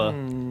 Mamba.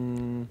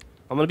 I'm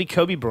gonna be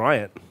Kobe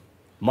Bryant.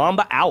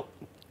 Mamba out.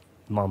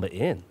 Mamba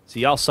in. See,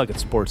 y'all suck at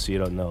sports, so you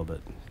don't know,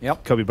 but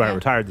Yep. Kobe Bryant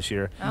retired this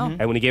year, Oh.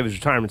 and when he gave his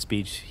retirement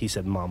speech, he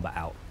said Mamba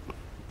out.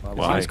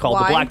 Why? He was called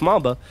Why? the Black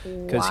Mamba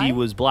because he Why?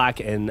 was black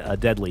and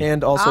deadly.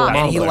 And also Ah. a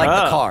And he Mamba. liked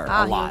the Oh. car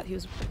Ah, a lot. He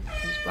was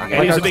And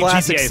Like he was our a big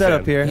classic GTA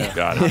setup fan. here.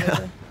 Got it.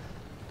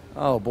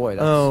 Oh boy.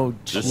 That's, Oh,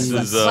 This jeez.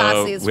 is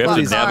Classy as we have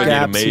to fuck. navigate a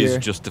Gaps maze here.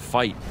 just to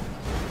fight.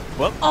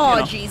 Well, Oh, you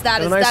know. jeez,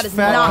 Got a nice that is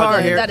fat not car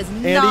good. here. That is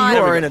Andy, not. you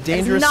are in a that is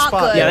dangerous not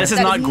spot. Good. Yeah, this is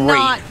That not great.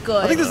 Not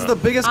good. I think this is the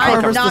biggest I'm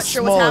car versus not the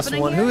sure what's smallest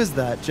happening one. here. Who is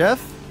that,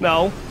 Jeff?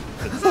 No,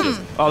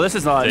 Oh, this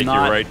is not. Take you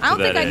not right I don't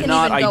to think that I can end.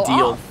 Not even go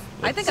ideal. off.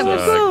 I think I'm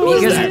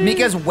It's, just.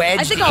 Mika's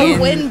wedged I think I'll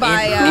win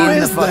by, in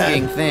the is that?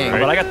 fucking thing.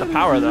 But I got the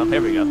power though.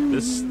 Here we go.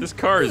 This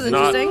car This is is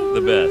not interesting.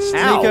 the best.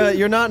 Ow. Mika,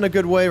 you're not in a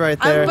good way right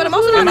there. But I'm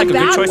also I not make in a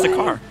a good bad choice way. of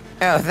car.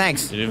 Oh,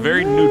 thanks. In a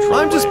very neutral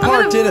I'm just way.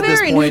 parked in at this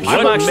very point.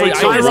 neutral- I'm actually.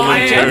 I I'm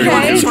Ryan, very you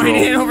want to neutral. join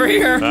in over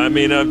here? I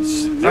mean, All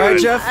right,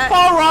 Jeff.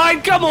 all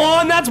right, come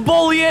on, that's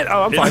bullying.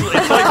 Oh, I'm fine.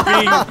 it's like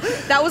being.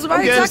 That was my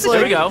Okay, exact so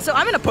here we go. situation. So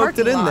I'm in a Poked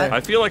it parking in lot. there.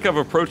 I feel like I've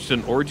approached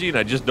an orgy and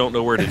I just don't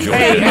know where to join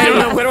Hey, it. I don't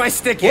know. Where do I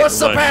stick it? What's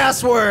the Like-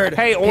 password?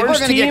 Hey, People are orange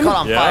gonna get team. caught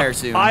on Yeah. fire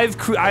soon.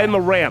 I'm a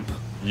ramp.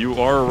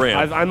 You are a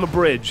ramp. I'm a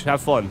bridge.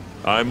 Have fun.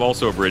 I'm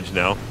also a bridge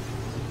now.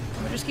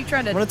 We'll just keep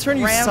trying to. I'm gonna turn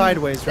you ram.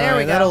 sideways, There we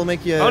Ryan. go. That'll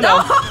make you. Oh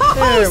no.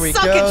 There we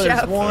Suck go. it, There's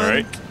Jeff. one. All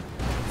right.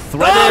 Oh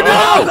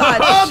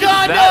God! Oh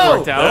God, That no!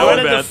 worked out. That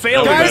Wanted bad. to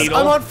fail That was Guys, bad.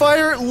 I'm on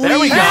fire. There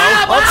we Leave. go.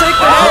 I'll take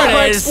the There hit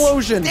by it is.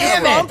 explosion.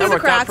 Damn Fall it! through That the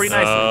worked out cracks. pretty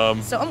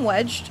nicely. So I'm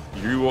wedged.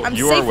 You I'm are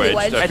safely wedged.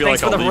 wedged. I Hey, feel thanks like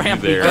for I'll the leave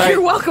ramp, you there. Mika.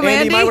 You're welcome, Andy,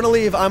 Andy. you might want to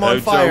leave. I'm on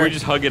So fire. we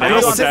just hug it I'm out.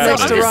 gonna What's sit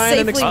next happening? to I'm Ryan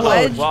and just safely explode.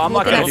 wedged. Well, I'm not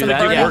looking gonna at do some that.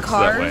 burning It works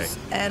that way. cars.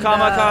 And,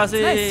 Kamikaze.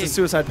 It's a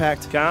suicide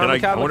pact.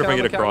 I wonder if I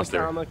get across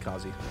there.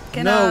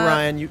 Can, No,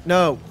 Ryan.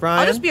 No, Ryan.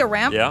 I'll just be a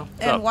ramp Yeah, what's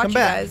and up? watch Come you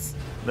back. guys.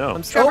 No.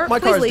 Trevor, oh, my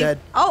please car's leave. dead.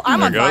 Oh, I'm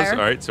There on goes. fire.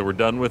 All right, so we're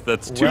done with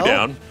that's two Well,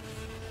 down.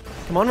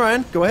 Come on,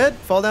 Ryan. Go ahead.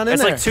 Fall down in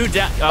It's there. like 2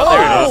 down. Oh,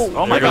 there it is.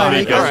 Oh my There goes God.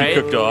 Mika. All She right.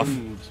 cooked off.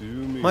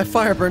 My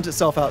fire burnt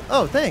itself out.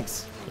 Oh,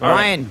 thanks.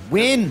 Ryan,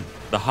 win.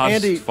 The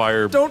hottest Andy,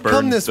 fire don't burns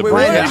come this the way.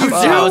 bridge. What are you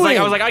doing?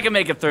 I was like, I can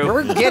make it through.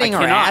 We're getting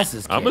our I cannot.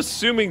 asses kicked. I'm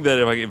assuming that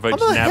if I I'm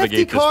just a hefty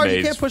navigate this car, you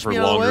maze can't push for me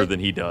out of the longer way. than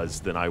he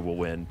does, then I will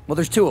win. Well,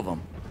 there's two of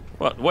them.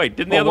 What? Wait,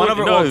 didn't the Well, other one one? of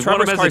her- No, well, one of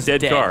Trevor's them has car's a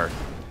dead dead. car.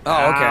 Oh,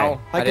 okay. Ow.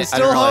 I can didn't still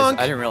realize, honk.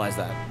 I didn't realize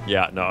that.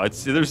 Yeah, no,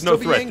 there's no Still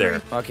be threat angry.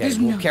 there. Okay,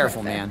 well,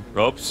 careful, man.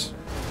 Oops.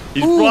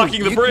 He's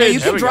blocking the You- bridge. No, you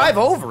There can we go. drive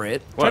over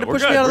it. What? Try to We're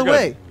push good, me out of we're the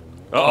good. way.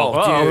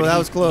 Uh-oh. Dude, that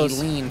was he close.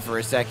 leaned for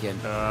a second.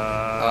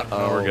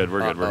 Oh, we're good,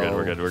 we're good, we're good,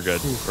 we're good, we're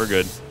good. We're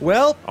good.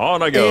 Well,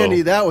 On I go.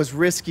 Andy, that was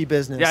risky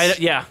business.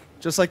 Yeah.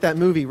 Just like that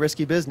movie,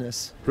 Risky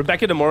Business.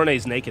 Rebecca De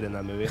Mornay's naked in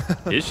that movie.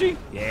 Is she?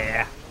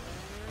 Yeah.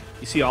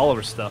 You see all of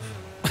her stuff.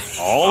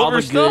 All of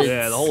her the stuff? goods.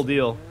 Yeah, the whole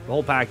deal, the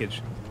whole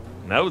package.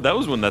 That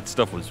was when that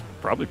stuff was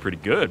probably pretty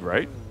good,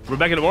 right?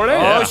 Rebecca De Mornay?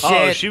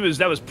 Oh, shit.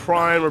 That was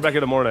prime Rebecca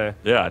De Mornay.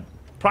 Yeah.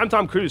 Prime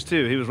Tom Cruise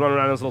too. He was running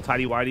around in his little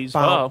tidy whities,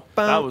 Oh,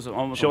 that was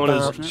almost showing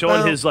unfortunate.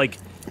 showing his like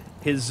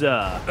His Is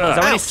that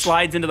when he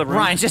slides into the room?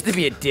 Ryan, just to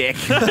be a dick.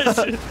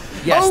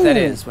 Yes, that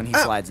is when he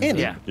slides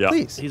into Andy, it. Yeah.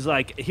 please. he's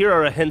like, here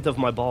are a hint of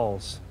my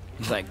balls.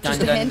 He's like, dun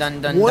Just a dun hint?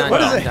 dun dun What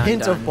dun is a dun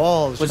hint dun. of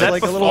balls? Was Just that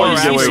like a before little, you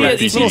get away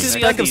with you it? see it through the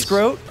speck of undies.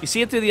 scrote? You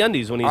see it through the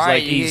undies when he's All like,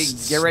 right, you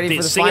he's get ready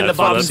for the singing the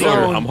final Bob That's what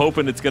Dylan. I'm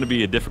hoping it's going to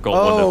be a difficult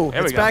one. Oh,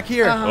 There we it's go. back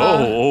here.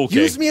 Oh, okay.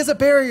 Use me as a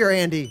barrier,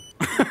 Andy.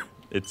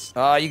 It's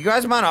You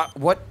guys might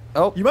what?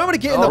 Oh, You might want to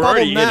get in the we're bubble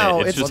already in it. now.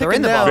 It's It's just they're in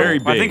ticking the down. bubble. very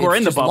big. I think we're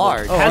in the just bubble.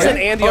 large. Oh, Hasn't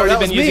yeah? Andy Oh, already that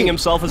been was using me.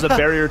 himself as a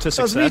barrier to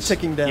That was me success?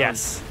 ticking down.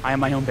 Yes, I am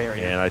my own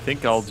barrier. And I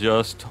think I'll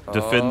just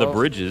defend the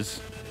bridges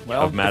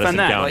of Madison defend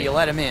that. County. Well, you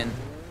let him in.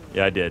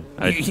 Yeah, I did.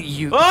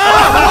 You.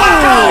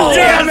 Oh,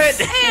 damn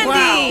it!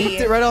 Andy!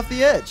 Kicked it right off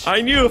the edge.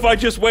 I knew if I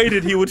just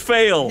waited, he would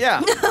fail.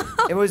 Yeah.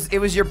 It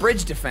was your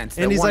bridge defense.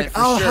 That And he's won like, it for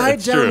I'll sure. hide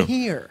That's down true.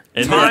 here.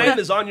 And Time then,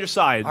 is on your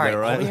side All right,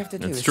 there, all we right? have to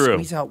do That's is true.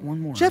 squeeze out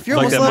one more. Jeff, you're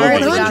like almost that level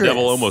moment when the 100.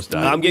 devil almost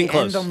died. I'm getting We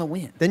close. End on the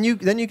win. Then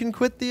you can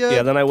quit the.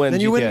 Yeah, then I win Then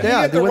you win. GTA. Yeah, You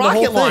you get the win the whole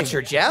rocket thing.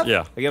 launcher, Jeff.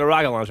 Yeah. I get a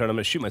rocket launcher and I'm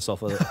going to shoot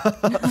myself with it.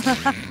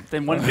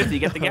 Then 150, you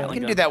get the You Gatling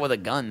can gun. do that with a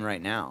gun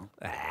right now.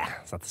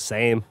 It's not the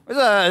same.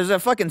 There's a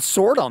fucking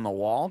sword on the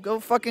wall. Go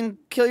fucking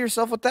kill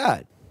yourself with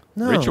that.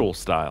 No. Ritual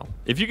style.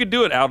 If you could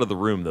do it out of the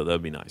room, though,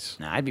 that'd be nice.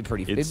 Nah, I'd be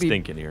pretty. It's it'd be,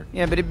 stinking here.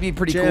 Yeah, but it'd be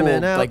pretty Jamming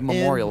cool, out like in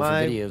memorial for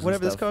my- videos. Whatever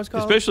and this stuff. car's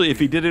called. Especially if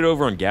he did it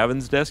over on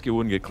Gavin's desk, it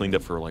wouldn't get cleaned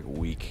up for like a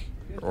week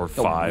or A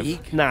 5.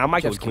 week? Nah,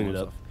 Michael Jeff's would clean it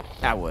killing up.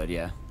 I would,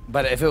 yeah.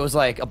 But if it was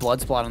like a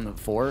blood spot on the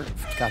floor,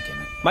 god damn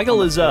it.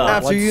 Michael is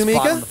After you, Blood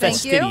spot Mika? on the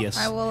Thank you. fastidious.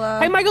 I will.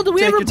 Hey, Michael, do we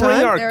Take ever your bring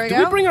time. our There we do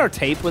we go. bring our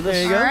tape with us?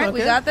 There you All go. right, we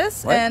okay. got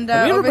this. What? And Did we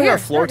ever over bring here. our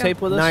floor There we go.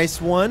 tape with us?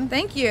 Nice one.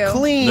 Thank you.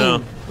 Clean. No.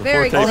 the Very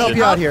floor good. tape I'll help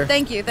you out here.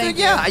 Thank you. Thank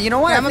you. Yeah, you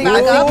know what? Grab I a think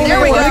back up. I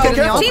There we think I go. did in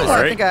the office. Teamwork.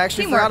 I think I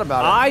actually Teamwork. forgot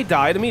about it. I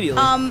died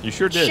immediately. You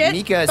sure did. Shit.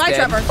 Mika is Bye,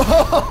 dead. Trevor.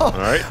 All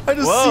right. I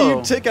just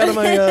Whoa. see you tick out of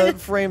my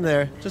frame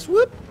there. Just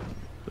whoop.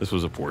 This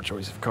was a poor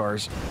choice of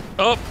cars.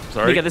 Oh,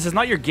 sorry. Mika, this is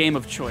not your game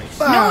of choice.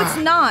 No, it's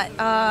not.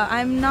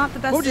 I'm not the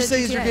best. What would you at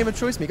say is your GTA. game of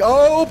choice, Mika?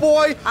 Oh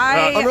boy.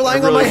 I'm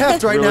relying on my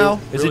heft right now.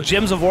 Is it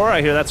Gems of War?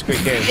 I hear that's a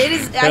great game. It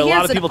is. There are a I hear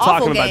lot it's of people an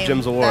awful talking about game.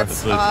 Gems of War. That's,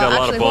 It's got a lot of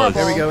actually buzz.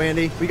 horrible. There we go,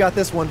 Andy. We got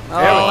this one. Oh,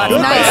 that's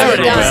Nice. bad.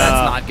 Good job. That's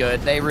not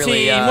good. They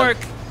really Teamwork.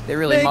 They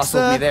really Makes,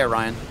 muscled me there,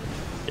 Ryan.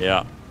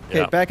 Yeah. Okay,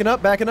 yeah. backing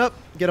up, backing up.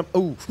 Get him.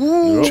 Ooh.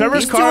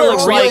 Trevor's These car two are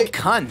looks really like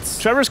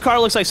cunts. Trevor's car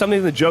looks like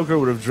something the Joker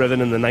would have driven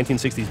in the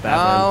 1960s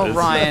Batman. Oh, This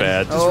Ryan. is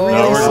bad. Oh,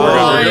 really we're slow. good.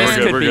 Ryan. We're This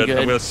good. could We're be good. good.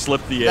 I'm gonna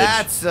slip the edge.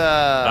 That's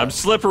I'm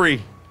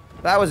slippery.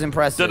 that was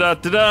impressive. Da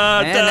da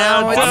da And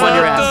now it's on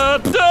your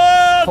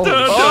ass. Holy shit.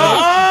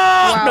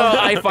 Wow. No,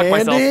 I fucked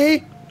myself.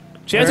 Andy.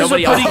 Chances are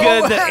Nobody pretty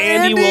else. good that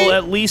Andy Andy! will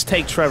at least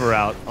take Trevor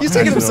out. He's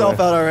taking himself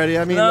out already.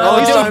 I mean, No. at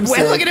least Dude, I'm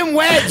safe. look at him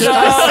wedged.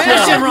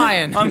 Finish him,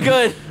 Ryan. I'm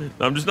good.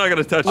 I'm just not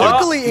gonna touch him.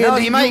 Luckily, Andy, No,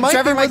 he you might. might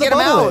Trevor be where might the get him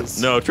bubble out.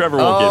 is. No, Trevor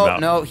won't get him out.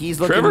 No, he's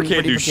looking Trevor can't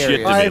pretty do shit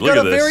precarious. to me. I've Look got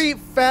at a this. very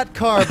fat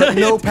car, but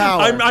no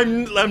power.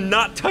 I'm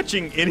not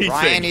touching anything.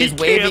 Ryan He is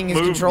waving can't his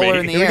move controller me.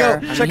 in the Here we air.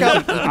 go. Check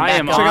out. I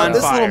am Check out on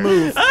this fire. little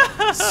move.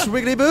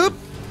 Swiggity boop.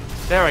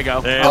 There we go.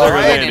 And All there goes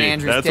right, and Andy.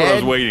 Andrew's That's what I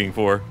was dead. waiting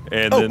for.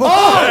 And Oh, then.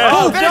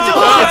 oh, Finish him It's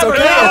off. okay.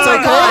 It's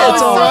okay.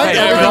 It's all right. Okay,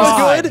 Everything's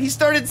God. good. He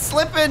started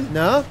slipping.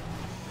 No.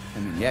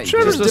 Yeah, you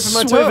Trevor's did. a dipping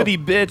my toe.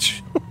 swivety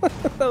bitch.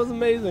 That was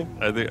amazing.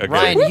 I think, okay.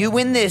 Ryan, you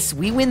win this.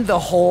 We win the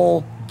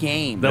whole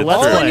game. The That's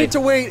Let's All I Play. need to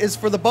wait is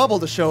for the bubble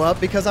to show up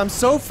because I'm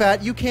so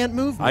fat you can't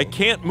move me. I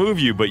can't move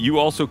you, but you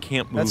also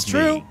can't move That's me.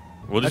 true.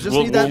 We'll I just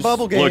need that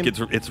bubble game. Look,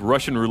 it's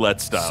Russian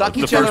roulette style. Suck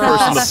It's each the first other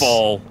person to off.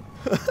 fall.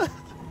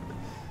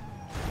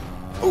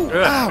 Ow,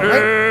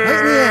 right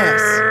in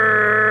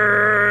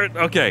the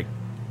ass. Okay.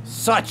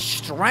 Such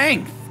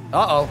strength.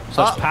 Uh-oh.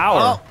 Such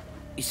power.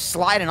 He's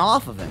sliding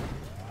off of him.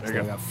 There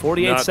you go.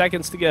 48 Not-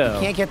 seconds to go.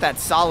 Can't get that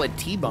solid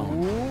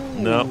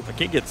T-bone. No, I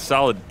can't get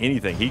solid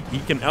anything. He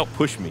can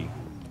outpush me.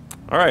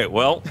 All right,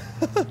 well,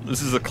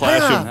 this is a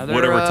clash of Another,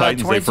 whatever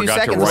Titans they 22 forgot to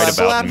seconds. write I'll about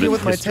slap in you the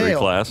with my history tail.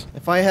 class.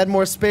 If I had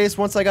more space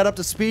once I got up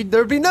to speed,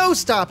 there'd be no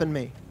stopping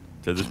me.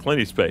 So there's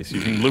plenty of space.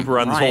 You can loop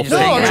around this Ryan, whole just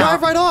thing. No, hang I'll out.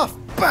 drive right off.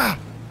 Bah!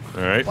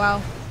 All right. Wow.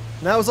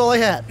 And that was all I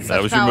had.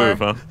 That was Such your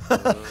power.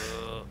 move, huh?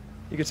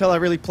 You can tell I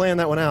really planned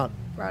that one out.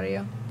 Proud of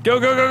you. Go,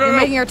 go, go, go, You're go.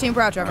 making our team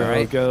proud, Trevor. All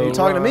right. Go. Are you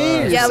talking to me?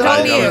 Or Yeah, yourself?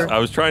 talking to you. I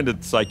was trying to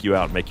psych you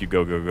out and make you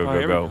go, go, go, go,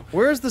 here we go.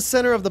 Where's the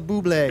center of the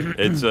buble?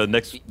 It's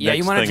next. Yeah, next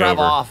you wanna thing drive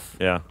over. off.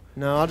 Yeah,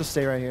 No, I'll just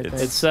stay right here. It's-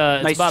 Thanks. It's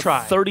Nice about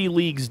try. 30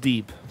 leagues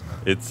deep.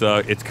 it's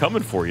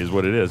coming for you, is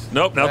what it is.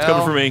 Nope, now it's Well,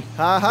 coming for me.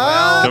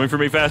 Ha-ha! Coming for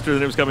me faster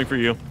than it was coming for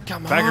you.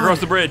 Come Back on. across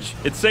the bridge.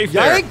 It's safe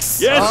there.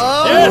 Yikes! Yes,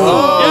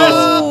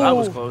 Oh. That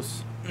was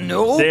close.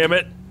 No. yes. Damn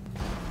it.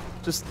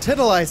 Just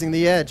titillizing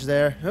the edge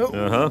there. Oh,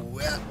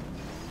 Uh-huh.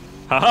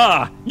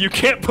 Haha! You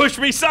can't push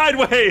me it's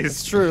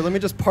sideways. true. Let me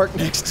just park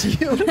next to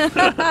you.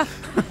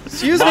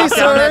 Excuse me, Lock down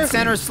sir. that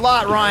center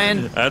slot,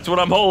 Ryan. That's what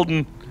I'm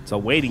holding. It's a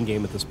waiting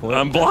game at this point.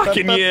 I'm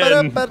blocking you in. I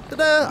don't Nope.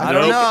 know. I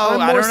don't know.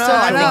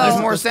 I think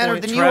he's more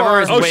centered than you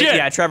Trevor's are. Oh, way, shit.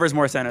 Yeah, Trevor's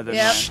more centered than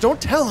Yep. me. Shh,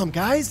 don't tell him,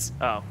 guys.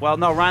 Oh, well,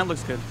 no, Ryan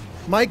looks good.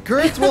 My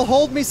girth will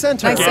hold me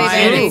centered. Thanks,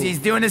 Ryan, Andy. he's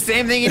doing the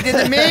same thing he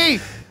did to me.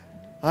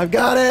 I've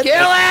got it.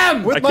 Kill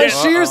him. With I my can't-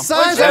 sheer uh-oh.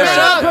 size, Push I him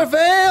shall up.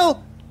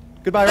 prevail.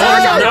 Goodbye,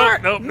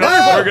 Ryan. No,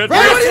 we're good. Ryan,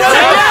 what are you doing?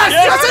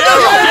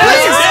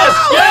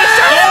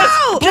 Yes!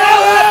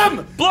 Blow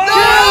him! Blow him!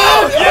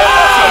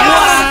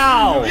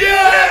 Wow!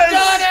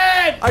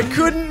 Yes! I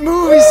couldn't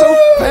move. He's so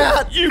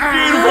fat. You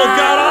beautiful,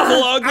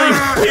 god-awful, ugly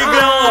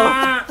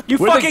pig. You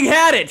fucking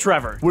had it,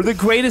 Trevor. We're the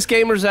greatest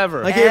gamers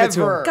ever. I gave it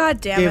to Ever. him.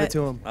 God damn Gave it. it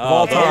to him. Of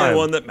all time. The only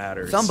one that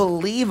matters. It's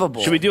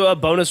unbelievable. Should we do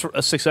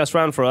a success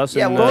round for us?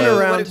 Yeah, in, bonus what,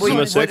 round. what, what, Sumo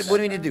what, six? what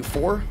do we need to do?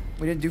 4?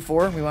 We didn't do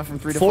 4? We went from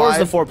 3 to 5? 4 is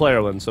the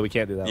 4-player one, so we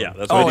can't do that Yeah, one.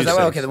 that's why Oh, I is do that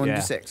right? 6. Okay, then we'll Yeah.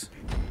 do 6.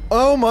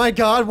 Oh my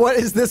God! What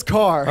is this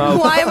car?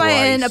 Why am I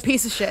in a Christ.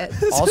 piece of shit?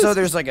 Also,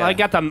 there's like a... I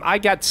got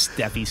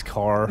Steffi's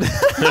car.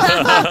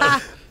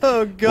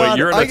 Oh God! Wait,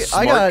 you're in a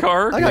smart got,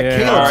 car? I got Yeah.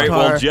 Caleb's All right, car.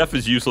 well, Jeff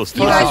is useless.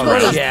 You guys were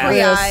just yeah.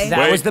 free-eye. That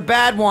Wait. was the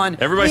bad one.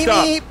 Everybody Beep,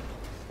 stop. beep.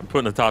 I'm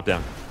putting the top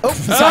down. Oh,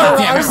 sorry.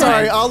 damn it, I'm sorry.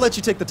 Ryan. I'll let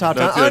you take the top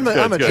No, down. it's good, I'm a it's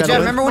good. gentleman. Jeff,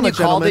 remember when I'm you a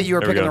called it? gentleman. You were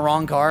There we picking go. the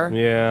wrong car?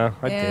 Yeah,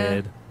 I Yeah.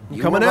 did.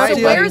 You coming were after right,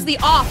 you. buddy. Where's the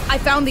off? I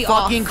found the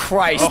off. Fucking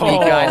Christ,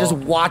 Mika. I just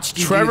watched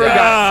you Trevor do that.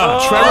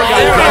 got Trevor got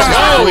there pissed we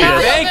off go. with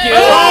it. Thank you.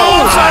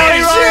 Oh, sorry,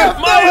 Jeff,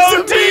 Ryan. my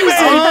own teammate!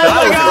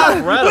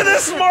 Oh, With a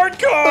smart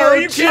car! Are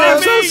you kidding I'm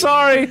me? so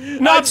sorry.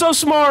 Not so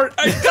smart.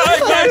 I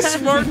died by a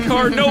smart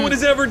car. No one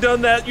has ever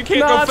done that. You can't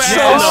Not go fast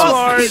so enough.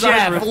 smart.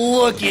 Jeff,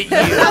 look at you.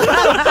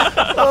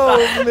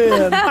 Oh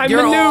man! I'm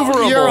Your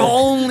maneuverable.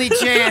 only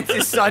chance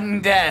is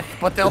sudden death,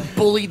 but they'll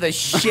bully the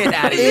shit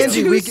out of you.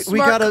 Andy, Two we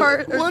smart gotta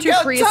car, or look two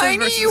how Priuses tiny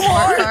versus you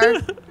smart are.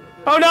 car.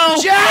 Oh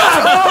no! Jeff!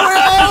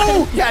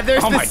 Oh, no! Yeah,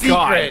 there's Oh the my God.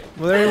 secret.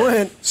 Well, there he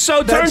went.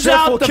 So That turns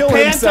Jeff will out the kill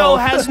Panto himself.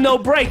 has no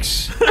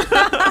brakes.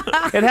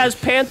 It has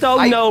Panto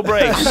no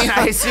brakes. I mean,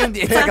 I assumed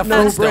it's like a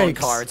No Flintstone brakes.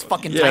 car. It's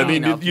fucking Yeah, I tiny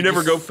mean, enough. you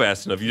never go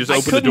fast enough. You just I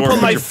open the couldn't door put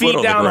and my put your foot feet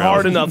on the down ground.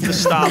 hard enough to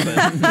stop it.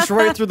 Just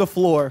right through the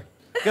floor.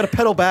 You gotta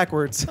pedal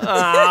backwards.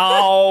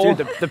 Ow.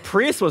 Dude, the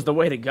Prius was the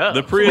way to go.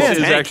 The Prius Man, is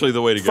tank. actually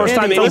the way to go. First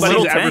time Andy, it's a anybody's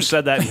little ever tank.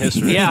 said that in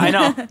history. Yeah, I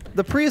know.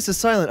 The Prius is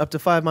silent up to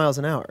 5 miles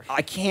an hour.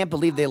 I can't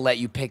believe they let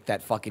you pick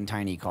that fucking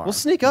tiny car. We'll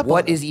sneak up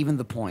What on it. is even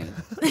the point?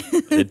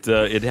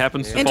 It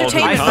happens to fall into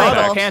Entertainment, the Michael.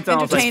 compact. Can't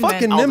tell. Entertainment.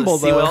 fucking I'll just nimble,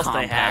 see though. what else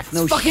they have.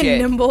 No Fucking shit.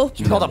 nimble.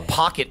 It's called a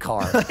pocket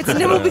car. It's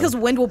nimble because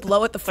wind will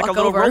blow it the It's like fuck a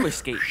little over. roller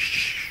skate.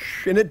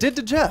 And it did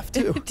to Jeff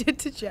too. It did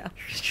to Jeff.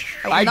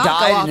 will I not go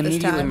died off and this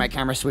immediately time. my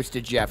camera switched to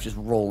Jeff just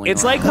rolling.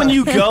 It's around. like when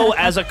you go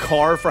as a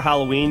car for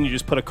Halloween, you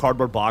just put a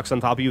cardboard box on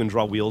top of you and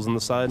draw wheels on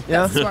the side.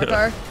 Yeah. Smart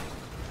car.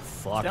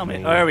 Fuck Tell me.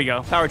 me. Oh, there we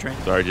go. Powertrain.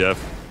 Sorry,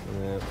 Jeff.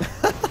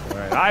 All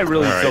right. I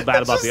really All right. feel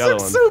bad about Just the other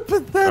looks one. so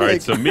pathetic. All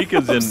right, so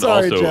Mika's in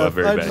sorry, also a Jeff.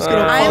 very I'm bad just car.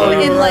 gonna I'm follow you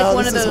in like around.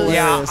 one of This is those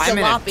yeah, hilarious. I'm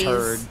in a jalopies.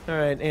 turd. All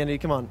right, Andy,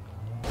 come on.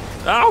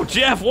 Oh,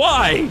 Jeff,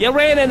 why? You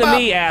ran into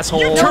me, asshole.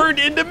 You turned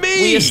into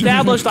me. We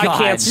established I God.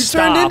 can't You You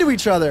stop. turned into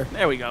each other.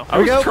 There we go. I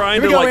was we go.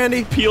 trying Here we to go, like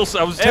Andy. peel.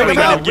 I was There we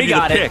trying go. to give We you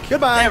got the it. pick.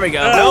 Goodbye. There we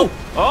go. Oh,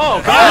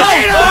 Oh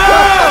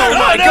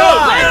my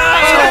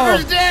God.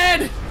 Trevor's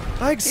dead.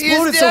 I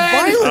exploded He's so dead.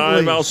 violently.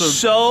 I'm also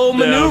So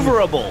down.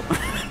 maneuverable.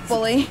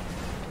 Fully.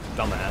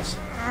 Dumbass.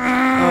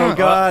 Oh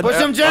God. Push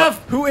him,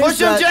 Jeff. who is Push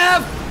him, that?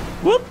 Jeff.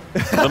 Whoop.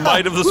 The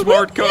might of the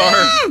smart car.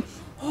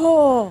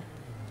 Oh.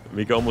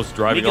 Mika almost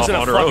driving Mika's off in a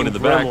on her own fucking in the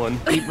back.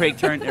 gremlin. Deep brake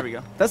turn. There we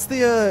go. That's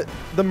the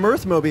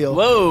Mirthmobile.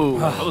 Whoa.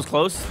 That was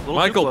close. A little too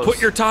Michael, close.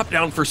 put your top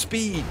down for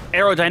speed.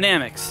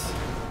 aerodynamics.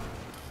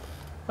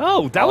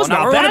 Oh, that was now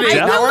not we're bad, gonna be-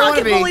 Jeff. now I we're will not gonna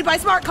get be- bullied by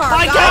smart car.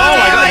 I God got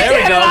damn I it. There we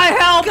did it. go. I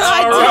helped. God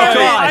I damn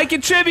did it. I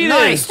contributed.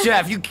 Nice,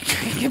 Jeff. You I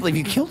can't believe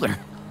you killed her.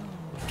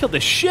 Killed the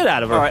shit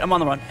out of her. All right, I'm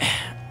on the run.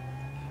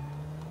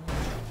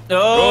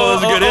 Oh,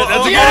 that's a good hit.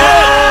 That's a good hit.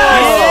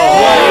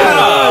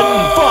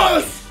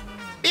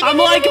 Fuck. I'm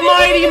like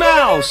Mighty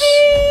Mouse.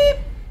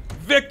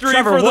 Victory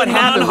Trevor, for the what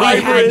happened? I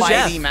had non-hybrid.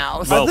 Mighty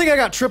Mouse. Well, I think I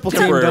got triple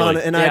teamed temporarily. on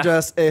it, and Yeah. I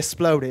just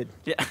exploded.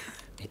 Yeah.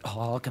 It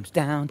all comes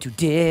down to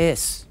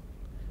this.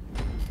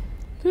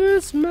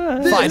 This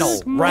man.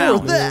 Final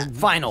round. that.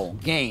 Final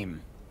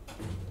game.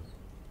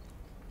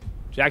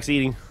 Jack's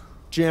eating.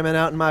 Jamming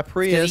out in my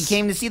Prius. he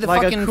came to see the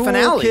like fucking a cool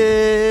finale.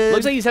 Kid.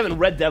 Looks like he's having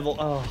Red Devil.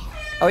 Oh.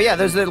 Oh yeah,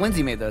 those that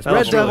Lindsay made those. That Red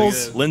was really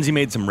Devils. good. Lindsay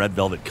made some red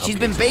velvet cupcakes. She's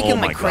been baking oh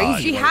like my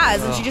crazy. She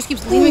has, and she just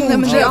keeps leaving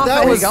them in the Jeff, office.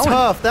 that was going?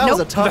 tough. That was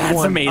a Nope. tough That's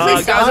one. amazing.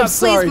 Please, guys, I'm please,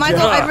 sorry, Michael,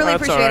 Jeff. I really That's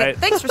appreciate all right. it.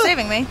 Thanks for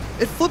saving me.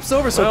 It flips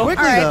over so Well,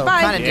 quickly, all right, though.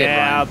 bye. Kind of did.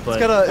 Yeah, Ryan. but It's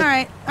got a All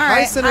right, all high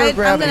right. center of I'm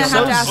gravity. gonna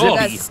have to ask you zippy.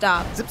 guys to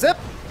stop. Zip, zip.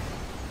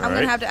 I'm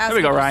gonna have to ask. There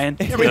we go, you to- Ryan.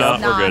 There Yeah, we go. we're Not.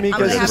 good. I'm gonna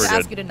Mika's have good. to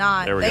ask you to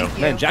not. There we Thank go.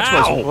 you. Man, Jack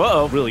Ow. smells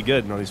Whoa. really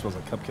good. No, he smells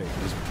like cupcake.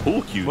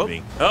 Pool cued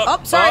me. Oh,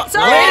 sorry, oh,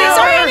 sorry, oh.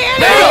 sorry,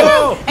 Andy.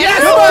 No! Andy,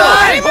 Yes!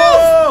 Andy,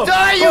 Die!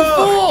 Die, you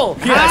fool!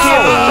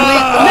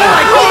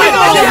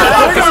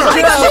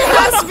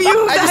 Last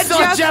view I just saw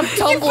that Jeff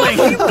tumbling.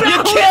 You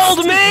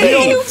killed me!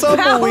 Yo,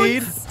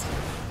 tumbleweed.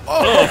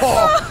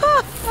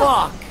 Fuck.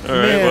 All right,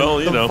 Man, well,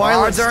 you the know.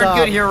 violent Odds aren't stop.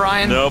 good here,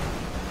 Ryan. Nope.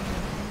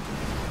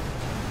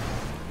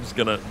 Just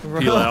gonna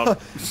peel out.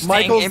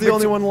 Michael's in the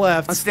only between- one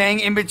left. I'm staying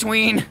in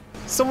between.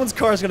 Someone's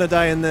car's gonna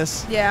die in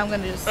this. Yeah, I'm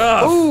gonna just.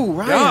 Oh, Ooh,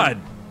 Ryan. God.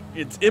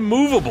 It's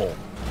immovable.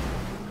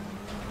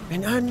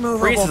 An unmovable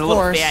Prius is a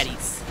little force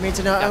fatties. means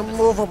an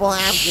unmovable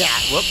object.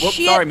 Whoop,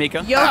 Shit. sorry,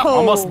 Mika. Yo.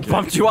 Almost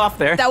bumped you off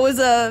there. That was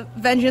a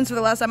vengeance for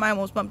the last time I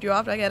almost bumped you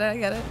off. I get it.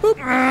 Did you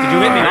hit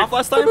me off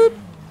last time?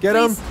 Get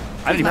him. Please.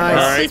 I didn't even Nice.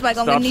 know. All right, Please,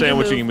 Michael, I'm stop gonna need you to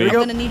sandwiching move. me. I'm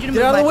gonna need you to move,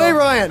 Get out of the way, Michael.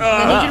 Ryan. I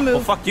need you to Well,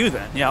 move. fuck you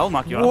then. Yeah, I'll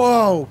knock you off.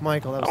 Whoa,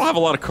 Michael. That I was don't have a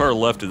lot of car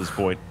left at this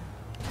point.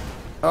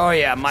 Oh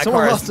yeah, my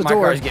Someone car lost is the my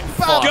door. car is getting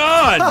fucked.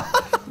 God!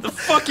 The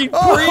fucking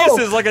Oh. Prius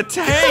is like a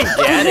tank.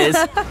 Yeah, it is.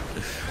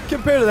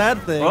 compared to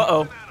that thing.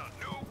 Uh-oh.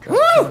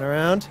 Coming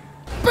around.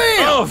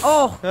 Bam!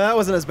 Oh, That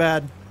wasn't as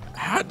bad.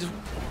 How do-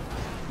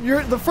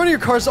 The front of your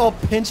car's all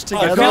pinched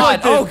together. feel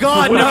like Oh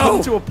God, When it no!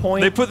 comes to a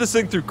point. They put this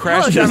thing through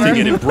crash Hello, testing Trevor.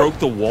 and it broke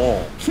the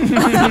wall.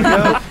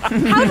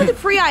 how did the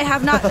Prii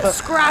have not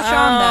scratch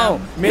on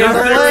them? Made of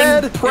They're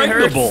lead. It hurts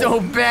impregnable. so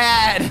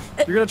bad.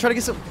 You're gonna try to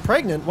get some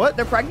pregnant? What?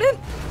 They're pregnant?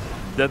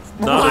 That's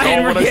not Ryan, at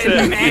all we're what I getting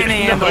said. No,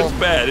 manhandled. it's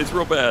bad. It's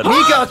real bad.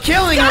 Mika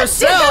killing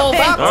herself.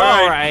 damn it. All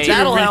right, Alright.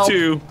 That'll help.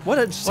 2v2. What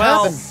had just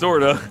Well, happened?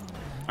 Sorta. All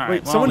right,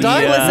 Wait, well, someone we,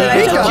 died? Listen, I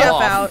Mika. took Jeff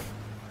Off. out.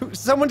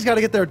 Someone's got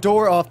to get their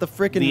door off the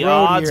freaking The road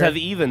odds here. have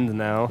evened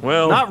now.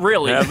 Well, Not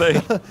really. Have they?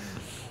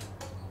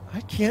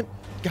 I can't.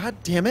 God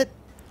damn it.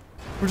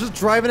 We're just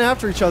driving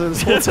after each other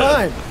this whole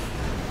time.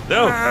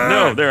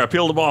 No. There, I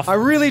peeled them off. I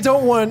really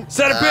don't want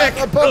Set a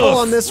pick. a bubble Ugh.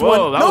 on this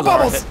Whoa, one. that No was a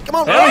hard bubbles. hit. Come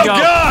on. Oh,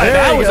 God! There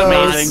That we was go.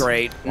 amazing. Not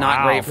great. Not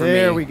Wow. great for me.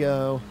 There we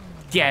go.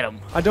 Get him.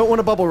 I don't want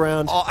a bubble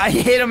round. Oh, I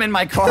hit him and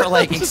my car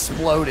like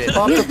exploded.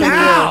 Popped up in the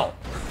Ow!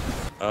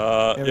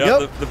 There we Yeah,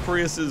 go. the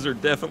Priuses are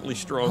definitely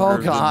stronger. Oh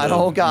than God! the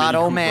Oh God!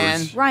 Mini Oh man!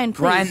 Coopers. Ryan,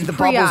 please. Ryan, the Prii.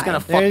 bubble's gonna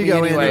fuck There you me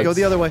go, anyway. Andy. Go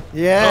the other way.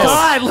 Yes.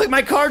 God! Look,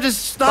 my car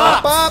just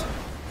stopped. Bop.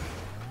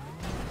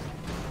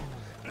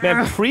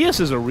 Man,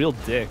 Priuses are real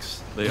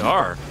dicks. They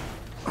are.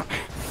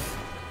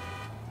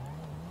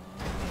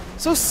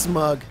 So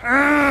smug.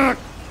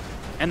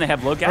 And they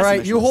have low gas All right,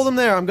 emissions. you hold them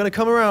there. I'm going to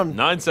come around.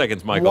 9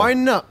 seconds, Michael.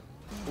 Winding up.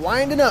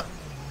 Winding up.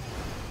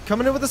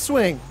 Coming in with a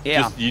swing.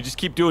 Yeah. You just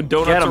keep doing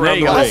donuts Get 'em, around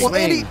the there you way. go. Well,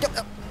 Andy,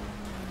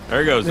 There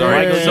he goes. There All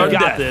right, you sudden go.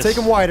 death. This. take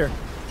him wider.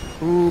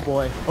 Ooh,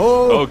 boy.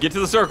 Oh, Oh, get to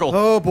the circle.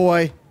 oh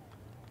boy.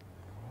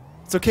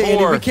 It's okay, Andy.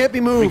 4. We can't be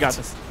moved. We got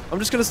this. I'm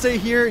just going to stay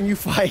here and you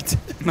fight.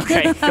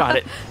 Okay, got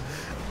it.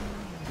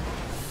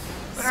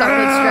 Solid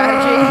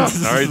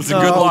strategy. All right, it's a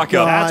good Oh, lockup.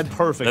 God. That's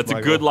perfect. That's a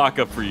Michael. good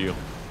lockup for you.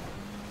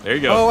 There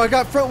you go. Oh, I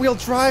got front wheel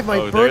drive. My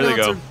Oh, there they burnouts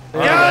go.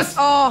 are. Yes!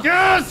 Oh,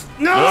 Yes!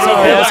 No! No, no, Sorry, no, I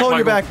was back, holding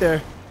you Michael. back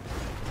there.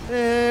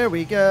 There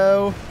we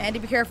go. Andy,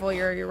 be careful.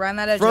 You're riding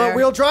that edge Front there.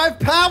 wheel drive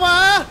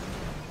power.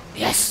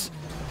 Yes!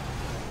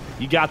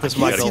 You got this, You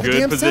got see a Michael. the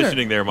damn good center.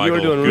 positioning there, You Michael.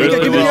 were doing Good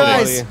really give me the well,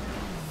 eyes. buddy.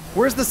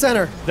 Where's the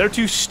center? They're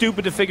too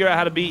stupid to figure out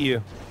how to beat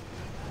you.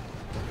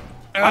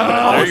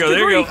 There you go.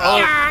 There you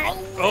go.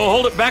 Oh,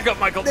 hold it. Back up,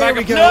 Michael. There Back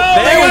we up. go.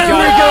 No! There we go.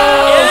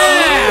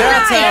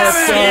 That's how it's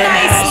Nice. done.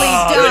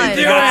 Nicely done.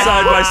 You got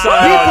side by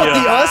side We on put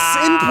ya. the us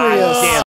in Prius.